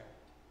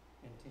distract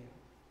and tempt.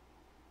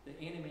 The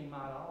enemy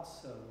might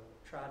also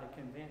try to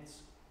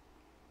convince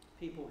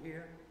people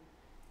here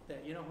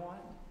that, you know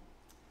what,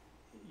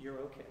 you're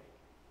okay.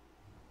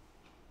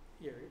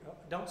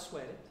 Don't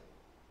sweat it.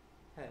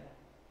 Hey,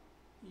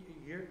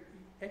 you're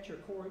at your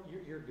core,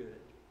 you're good.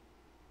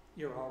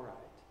 You're all right.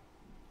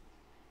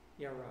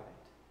 You're right.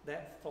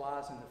 That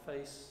flies in the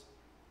face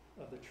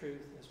of the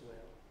truth as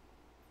well.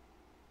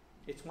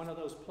 It's one of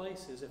those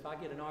places, if I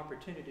get an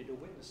opportunity to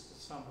witness to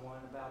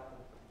someone about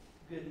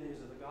the good news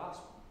of the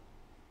gospel,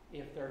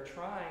 if they're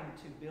trying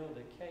to build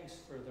a case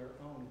for their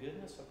own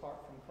goodness apart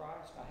from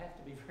Christ, I have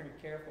to be very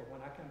careful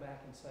when I come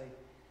back and say,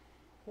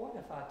 what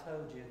if I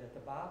told you that the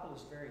Bible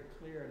is very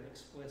clear and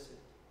explicit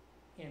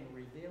in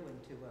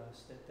revealing to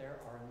us that there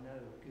are no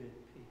good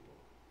people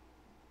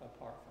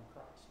apart from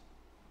Christ?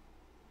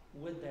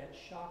 Would that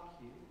shock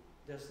you?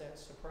 Does that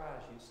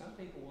surprise you? Some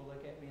people will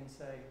look at me and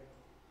say,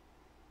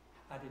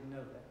 I didn't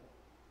know that.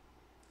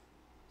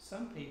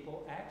 Some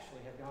people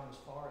actually have gone as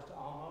far as to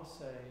almost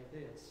say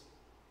this,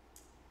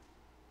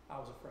 I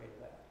was afraid of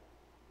that.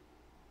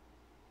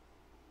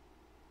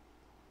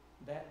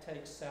 That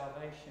takes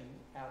salvation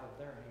out of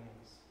their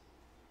hands,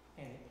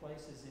 and it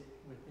places it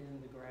within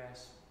the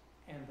grasp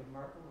and the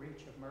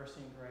reach of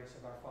mercy and grace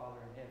of our Father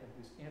in heaven,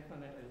 who's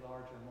infinitely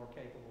larger and more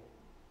capable.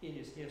 It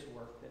is his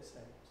work that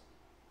saves.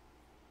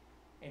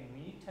 And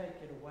when you take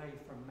it away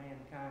from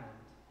mankind,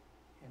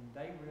 and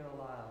they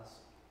realize,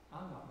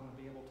 I'm not going to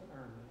be able to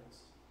earn this,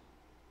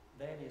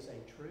 that is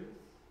a truth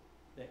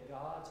that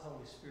God's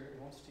Holy Spirit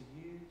wants to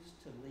use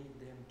to lead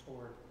them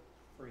toward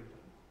freedom.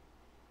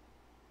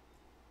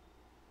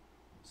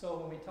 So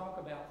when we talk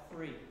about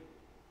free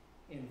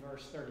in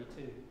verse 32,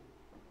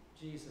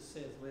 Jesus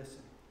says,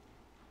 listen,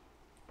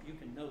 you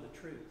can know the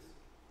truth.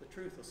 The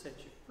truth will set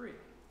you free.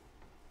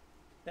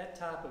 That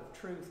type of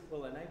truth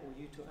will enable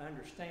you to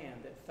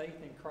understand that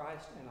faith in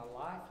Christ and a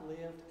life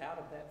lived out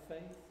of that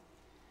faith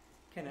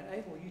can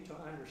enable you to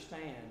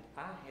understand,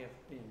 I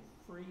have been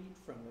freed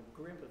from the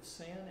grip of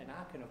sin and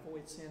I can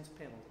avoid sin's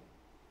penalty.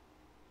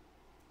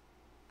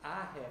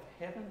 I have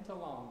heaven to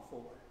long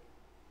for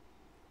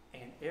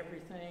and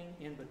everything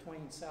in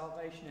between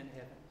salvation and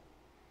heaven,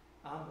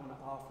 I'm going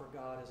to offer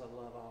God as a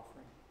love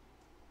offering.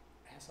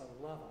 As a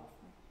love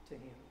offering to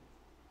him.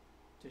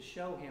 To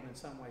show him in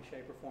some way,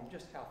 shape, or form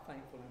just how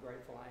thankful and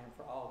grateful I am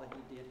for all that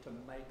he did to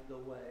make the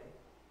way.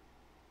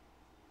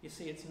 You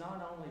see, it's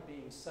not only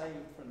being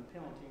saved from the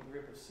penalty and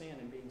grip of sin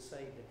and being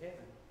saved to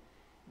heaven.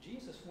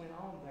 Jesus went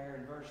on there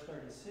in verse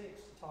 36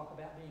 to talk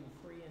about being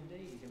free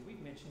indeed. And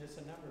we've mentioned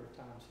this a number of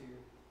times here.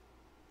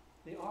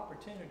 The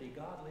opportunity,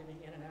 God living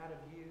in and out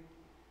of you,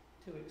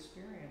 to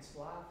experience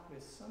life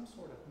with some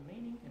sort of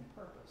meaning and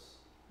purpose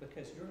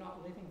because you're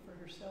not living for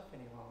yourself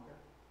any longer.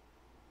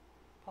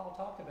 Paul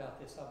talked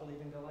about this, I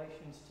believe, in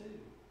Galatians 2.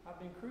 I've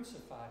been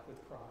crucified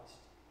with Christ.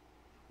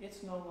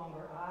 It's no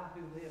longer I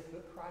who live,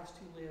 but Christ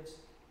who lives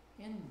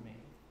in me.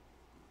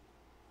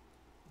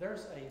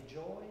 There's a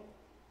joy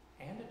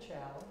and a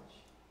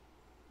challenge,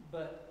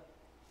 but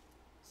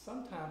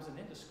sometimes an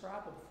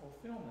indescribable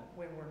fulfillment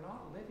when we're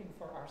not living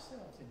for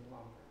ourselves any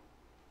longer.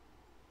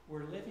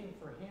 We're living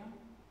for him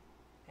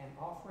and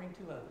offering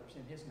to others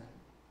in his name.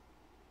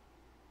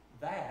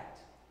 That,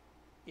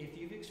 if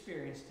you've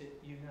experienced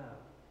it, you know,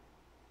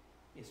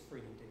 is free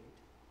indeed.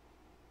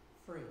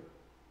 Free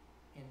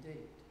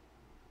indeed.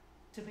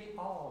 To be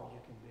all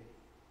you can be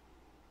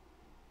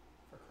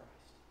for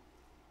Christ.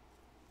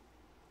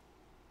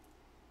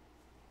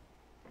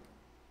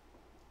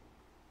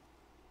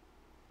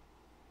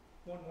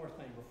 One more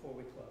thing before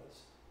we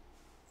close.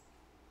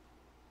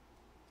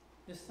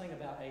 This thing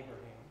about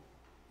Abraham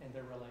and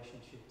their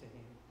relationship to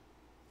him.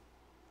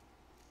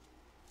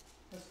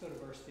 Let's go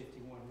to verse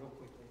 51 real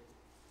quickly,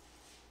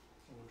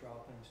 and we'll draw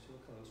things to a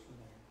close from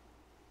there.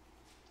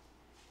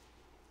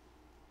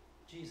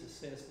 Jesus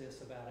says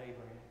this about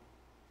Abraham.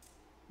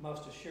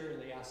 Most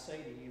assuredly I say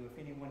to you, if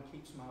anyone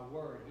keeps my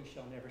word, he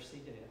shall never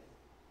see death.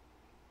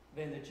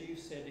 Then the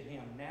Jews said to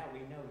him, now we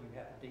know you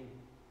have a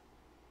demon.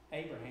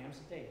 Abraham's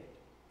dead,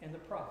 and the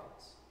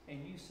prophets,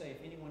 and you say,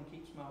 if anyone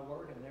keeps my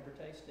word, he'll never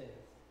taste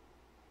death.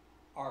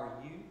 Are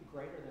you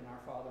greater than our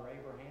father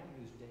Abraham,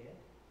 who's dead,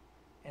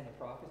 and the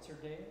prophets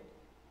are dead?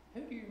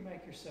 Who do you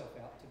make yourself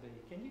out to be?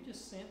 Can you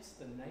just sense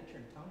the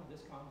nature and tone of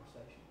this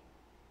conversation?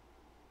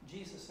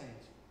 Jesus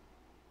answered,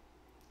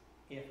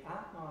 if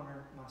I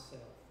honor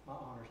myself, my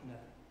honor's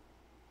nothing.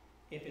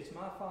 If it's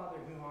my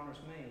Father who honors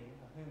me,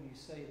 of whom you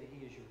say that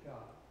he is your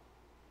God,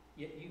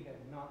 yet you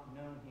have not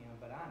known him,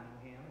 but I know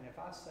him, and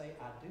if I say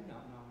I do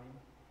not know him,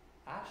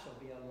 I shall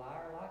be a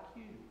liar like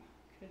you.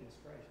 Goodness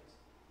gracious.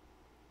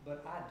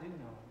 But I do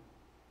know him,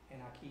 and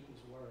I keep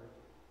his word.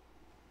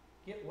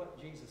 Get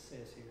what Jesus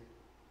says here.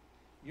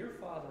 Your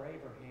father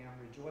Abraham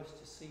rejoiced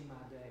to see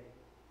my day,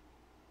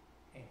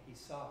 and he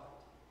saw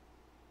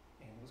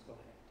it, and was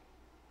glad.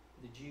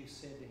 The Jews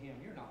said to him,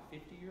 you're not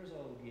 50 years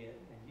old yet,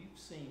 and you've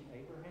seen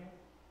Abraham?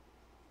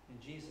 And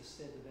Jesus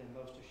said to them,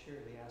 most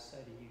assuredly I say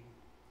to you,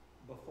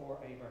 before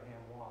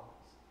Abraham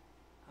was,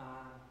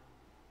 I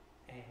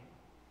am.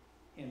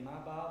 In my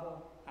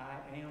Bible, I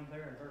am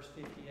there in verse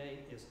 58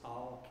 is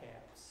all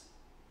caps.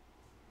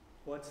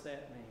 What's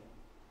that mean?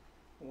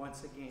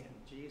 Once again,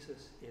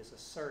 Jesus is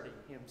asserting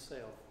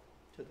himself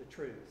to the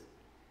truth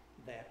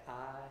that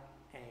I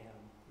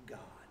am God.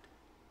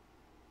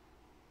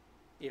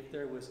 If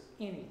there was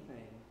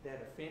anything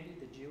that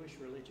offended the Jewish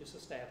religious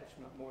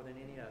establishment more than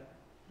any other,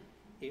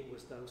 it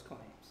was those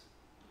claims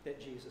that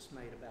Jesus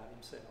made about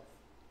himself.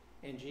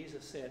 And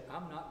Jesus said,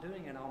 I'm not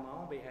doing it on my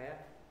own behalf.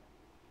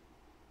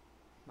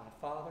 My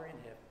Father in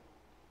heaven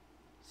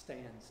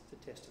stands to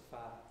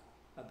testify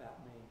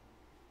about me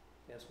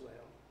as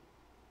well.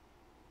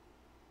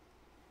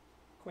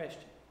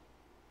 Question.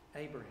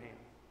 Abraham.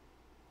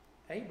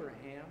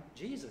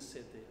 Jesus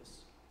said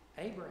this,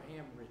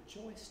 Abraham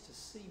rejoiced to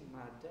see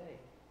my day,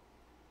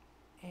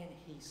 and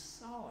he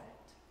saw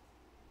it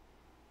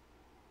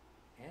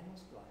and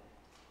was glad.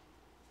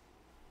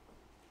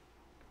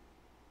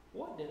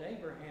 What did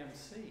Abraham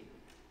see?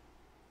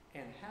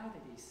 And how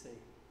did he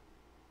see?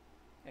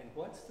 And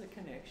what's the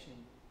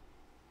connection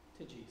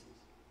to Jesus?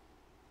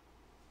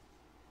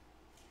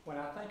 When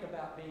I think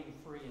about being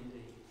free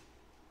indeed,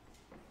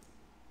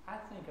 I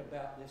think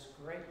about this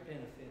great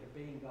benefit of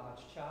being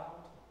God's child,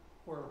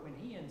 where when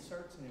he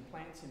inserts and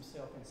implants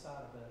himself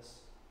inside of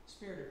us,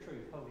 Spirit of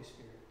truth, Holy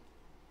Spirit,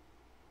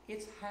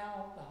 it's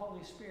how the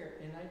Holy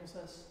Spirit enables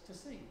us to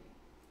see.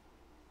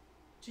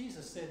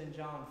 Jesus said in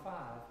John 5,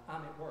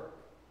 I'm at work.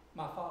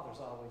 My Father's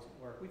always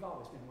at work. We've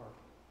always been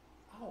working.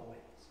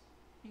 Always.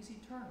 He's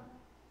eternal.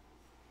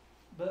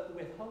 But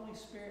with Holy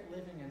Spirit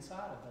living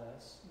inside of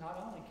us,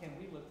 not only can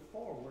we look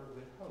forward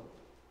with hope,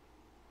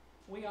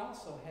 we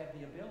also have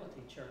the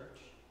ability, church,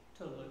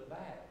 to look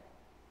back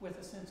with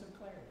a sense of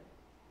clarity.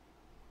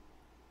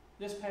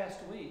 This past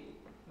week,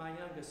 my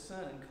youngest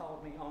son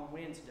called me on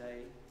Wednesday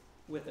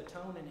with a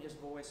tone in his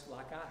voice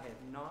like I had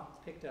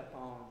not picked up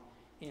on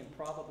in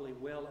probably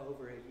well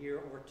over a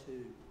year or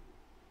two.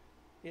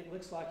 It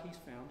looks like he's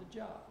found a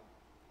job.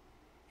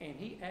 And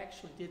he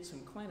actually did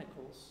some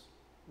clinicals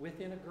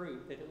within a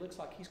group that it looks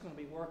like he's going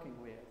to be working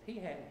with. He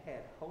hadn't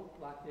had hope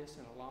like this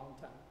in a long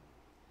time.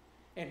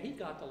 And he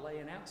got to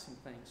laying out some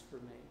things for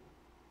me.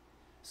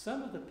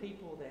 Some of the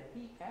people that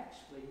he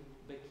actually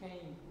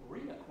became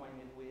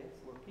reacquainted with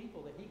were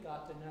people that he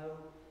got to know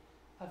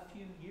a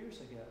few years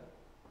ago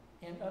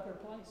in other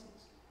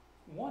places.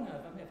 One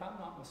of them, if I'm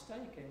not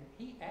mistaken,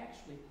 he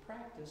actually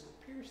practiced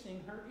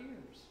piercing her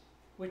ears,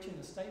 which in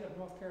the state of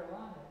North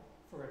Carolina,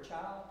 for a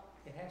child,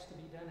 it has to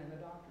be done in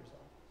the doctor's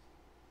office.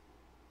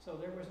 So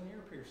there was an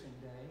ear piercing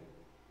day,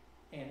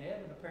 and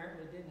Evan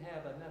apparently didn't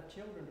have enough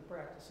children to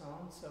practice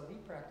on, so he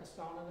practiced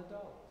on an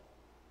adult.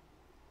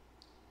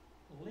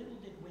 Little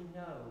did we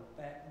know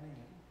back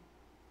then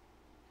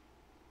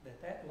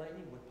that that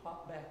lady would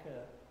pop back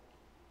up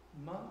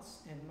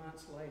months and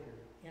months later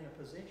in a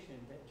position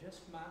that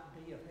just might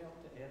be of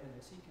help to Evan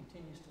as he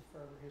continues to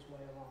further his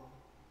way along.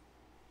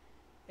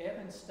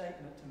 Evan's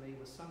statement to me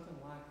was something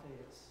like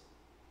this: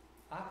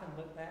 I can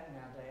look back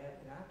now, Dad,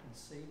 and I can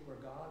see where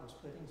God was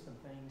putting some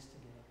things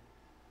together.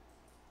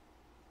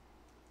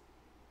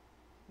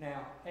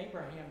 Now,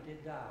 Abraham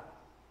did die,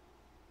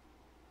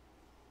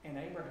 and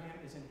Abraham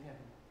is in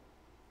heaven.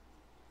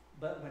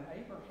 But when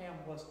Abraham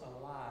was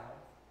alive,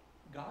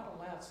 God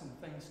allowed some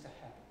things to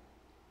happen.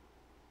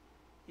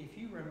 If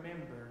you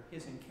remember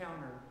his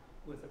encounter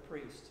with a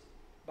priest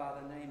by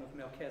the name of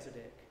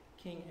Melchizedek,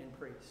 king and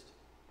priest,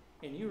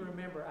 and you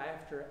remember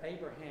after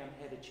Abraham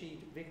had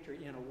achieved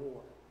victory in a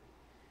war,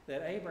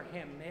 that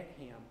Abraham met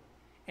him,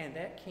 and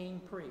that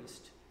king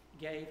priest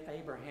gave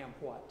Abraham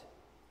what?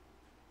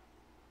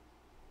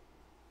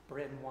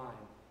 Bread and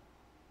wine.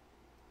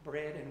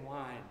 Bread and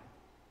wine.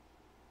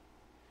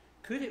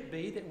 Could it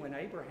be that when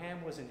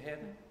Abraham was in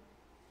heaven,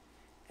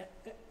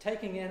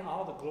 taking in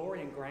all the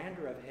glory and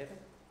grandeur of heaven,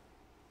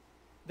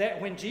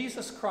 that when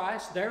Jesus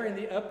Christ, there in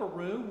the upper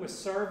room, was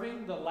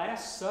serving the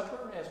Last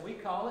Supper, as we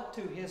call it,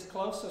 to his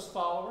closest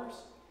followers,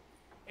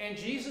 and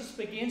Jesus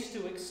begins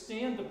to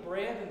extend the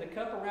bread and the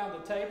cup around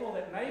the table,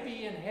 that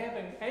maybe in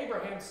heaven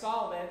Abraham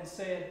saw that and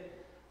said,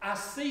 I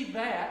see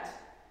that,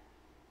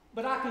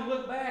 but I can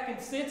look back and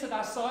sense that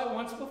I saw it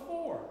once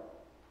before.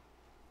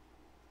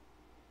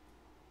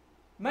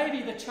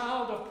 Maybe the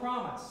child of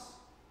promise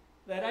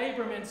that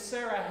Abram and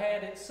Sarah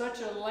had at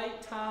such a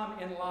late time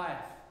in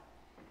life.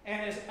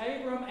 And as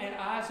Abram and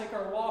Isaac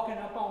are walking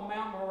up on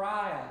Mount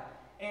Moriah,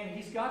 and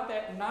he's got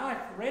that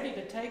knife ready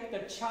to take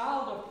the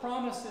child of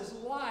promise's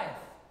life,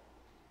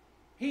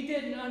 he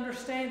didn't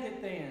understand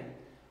it then.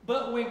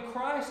 But when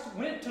Christ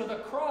went to the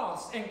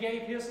cross and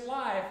gave his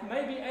life,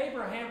 maybe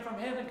Abraham from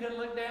heaven could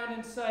look down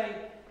and say,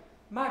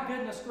 my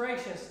goodness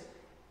gracious,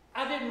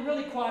 I didn't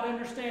really quite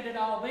understand it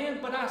all then,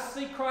 but I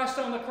see Christ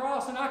on the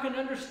cross and I can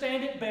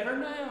understand it better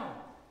now.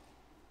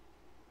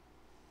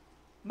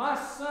 My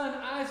son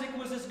Isaac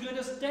was as good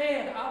as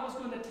dead. I was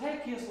going to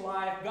take his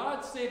life.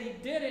 God said he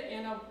did it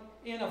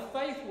in a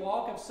faith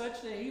walk of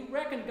such that he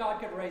reckoned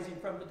God could raise him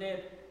from the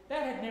dead.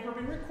 That had never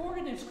been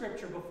recorded in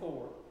Scripture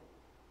before.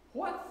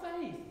 What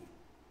faith?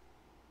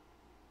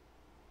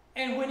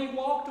 And when he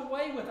walked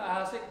away with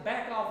Isaac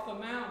back off the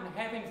mountain,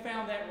 having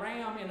found that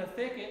ram in a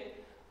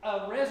thicket,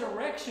 a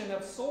resurrection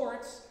of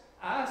sorts,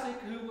 Isaac,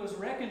 who was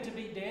reckoned to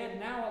be dead,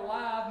 now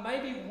alive,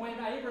 maybe when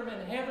Abram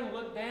in heaven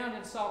looked down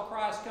and saw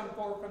Christ come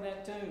forth from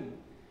that tomb.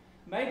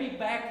 Maybe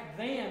back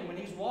then, when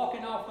he's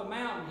walking off the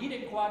mountain, he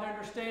didn't quite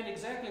understand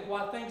exactly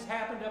why things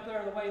happened up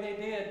there the way they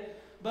did.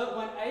 But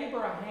when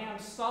Abraham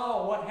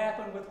saw what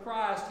happened with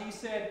Christ, he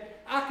said,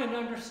 I can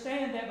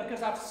understand that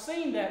because I've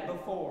seen that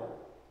before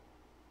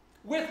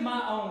with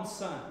my own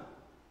son.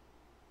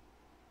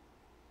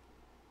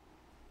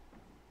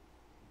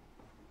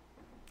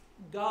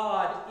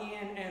 God,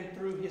 in and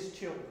through his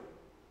children,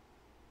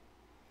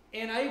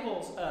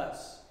 enables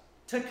us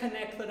to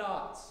connect the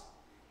dots.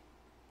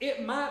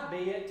 It might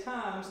be at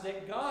times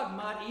that God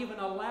might even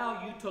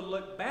allow you to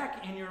look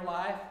back in your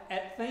life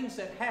at things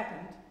that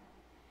happened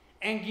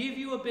and give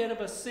you a bit of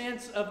a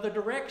sense of the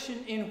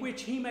direction in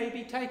which he may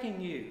be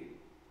taking you.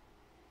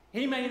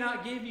 He may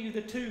not give you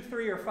the 2,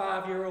 3, or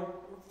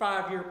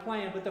 5-year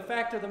plan, but the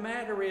fact of the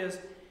matter is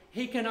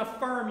he can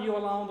affirm you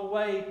along the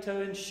way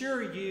to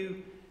ensure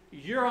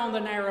you're on the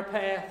narrow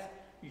path,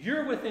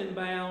 you're within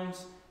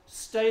bounds,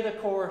 stay the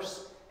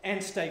course,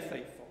 and stay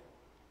faithful.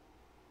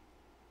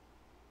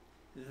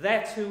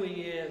 That's who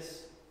he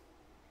is,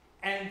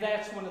 and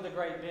that's one of the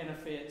great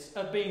benefits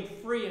of being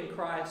free in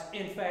Christ.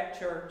 In fact,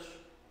 church,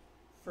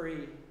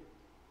 free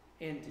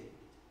indeed.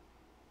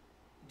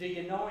 Do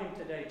you know him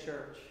today,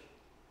 church?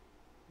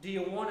 Do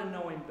you want to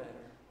know him better?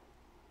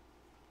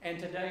 And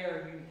today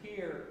are you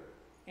here,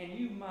 and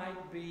you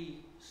might be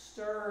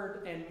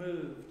stirred and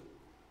moved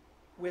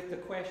with the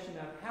question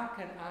of how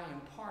can I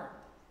impart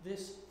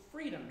this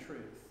freedom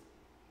truth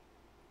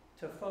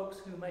to folks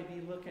who may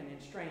be looking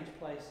in strange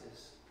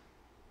places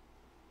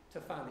to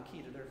find the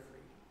key to their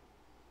freedom?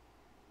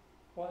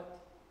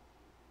 What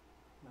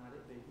might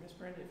it be? Miss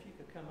Brenda, if you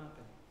could come up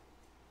and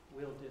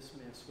we'll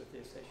dismiss with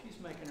this. As she's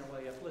making her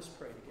way up, let's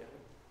pray together.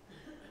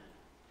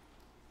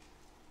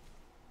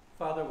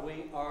 Father,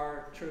 we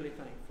are truly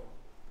thankful.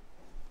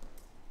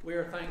 We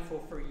are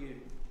thankful for you.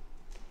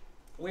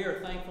 We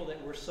are thankful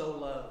that we're so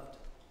loved.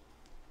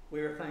 We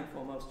are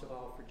thankful most of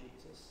all for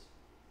Jesus.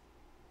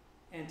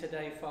 And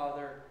today,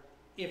 Father,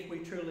 if we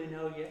truly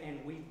know you and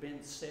we've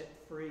been set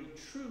free,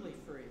 truly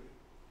free,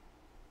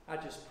 I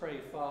just pray,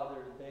 Father,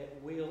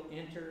 that we'll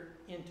enter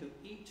into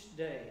each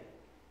day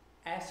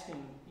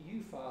asking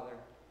you, Father,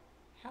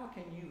 how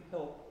can you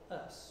help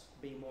us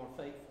be more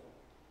faithful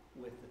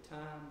with the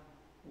time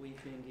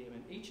we've been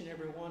given? Each and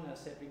every one of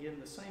us have been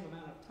given the same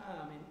amount of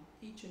time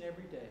in each and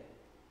every day.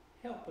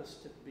 Help us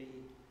to be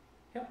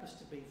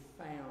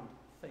found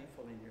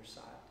faithful in your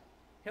sight.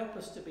 Help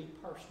us to be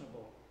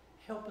personable.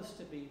 Help us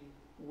to be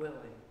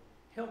willing.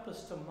 Help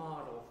us to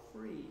model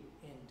free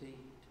indeed.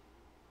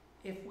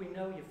 If we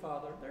know you,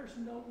 Father, there's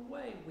no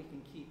way we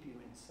can keep you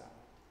in sight.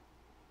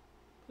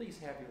 Please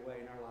have your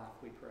way in our life,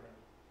 we pray.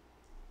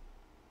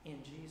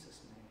 In Jesus'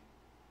 name.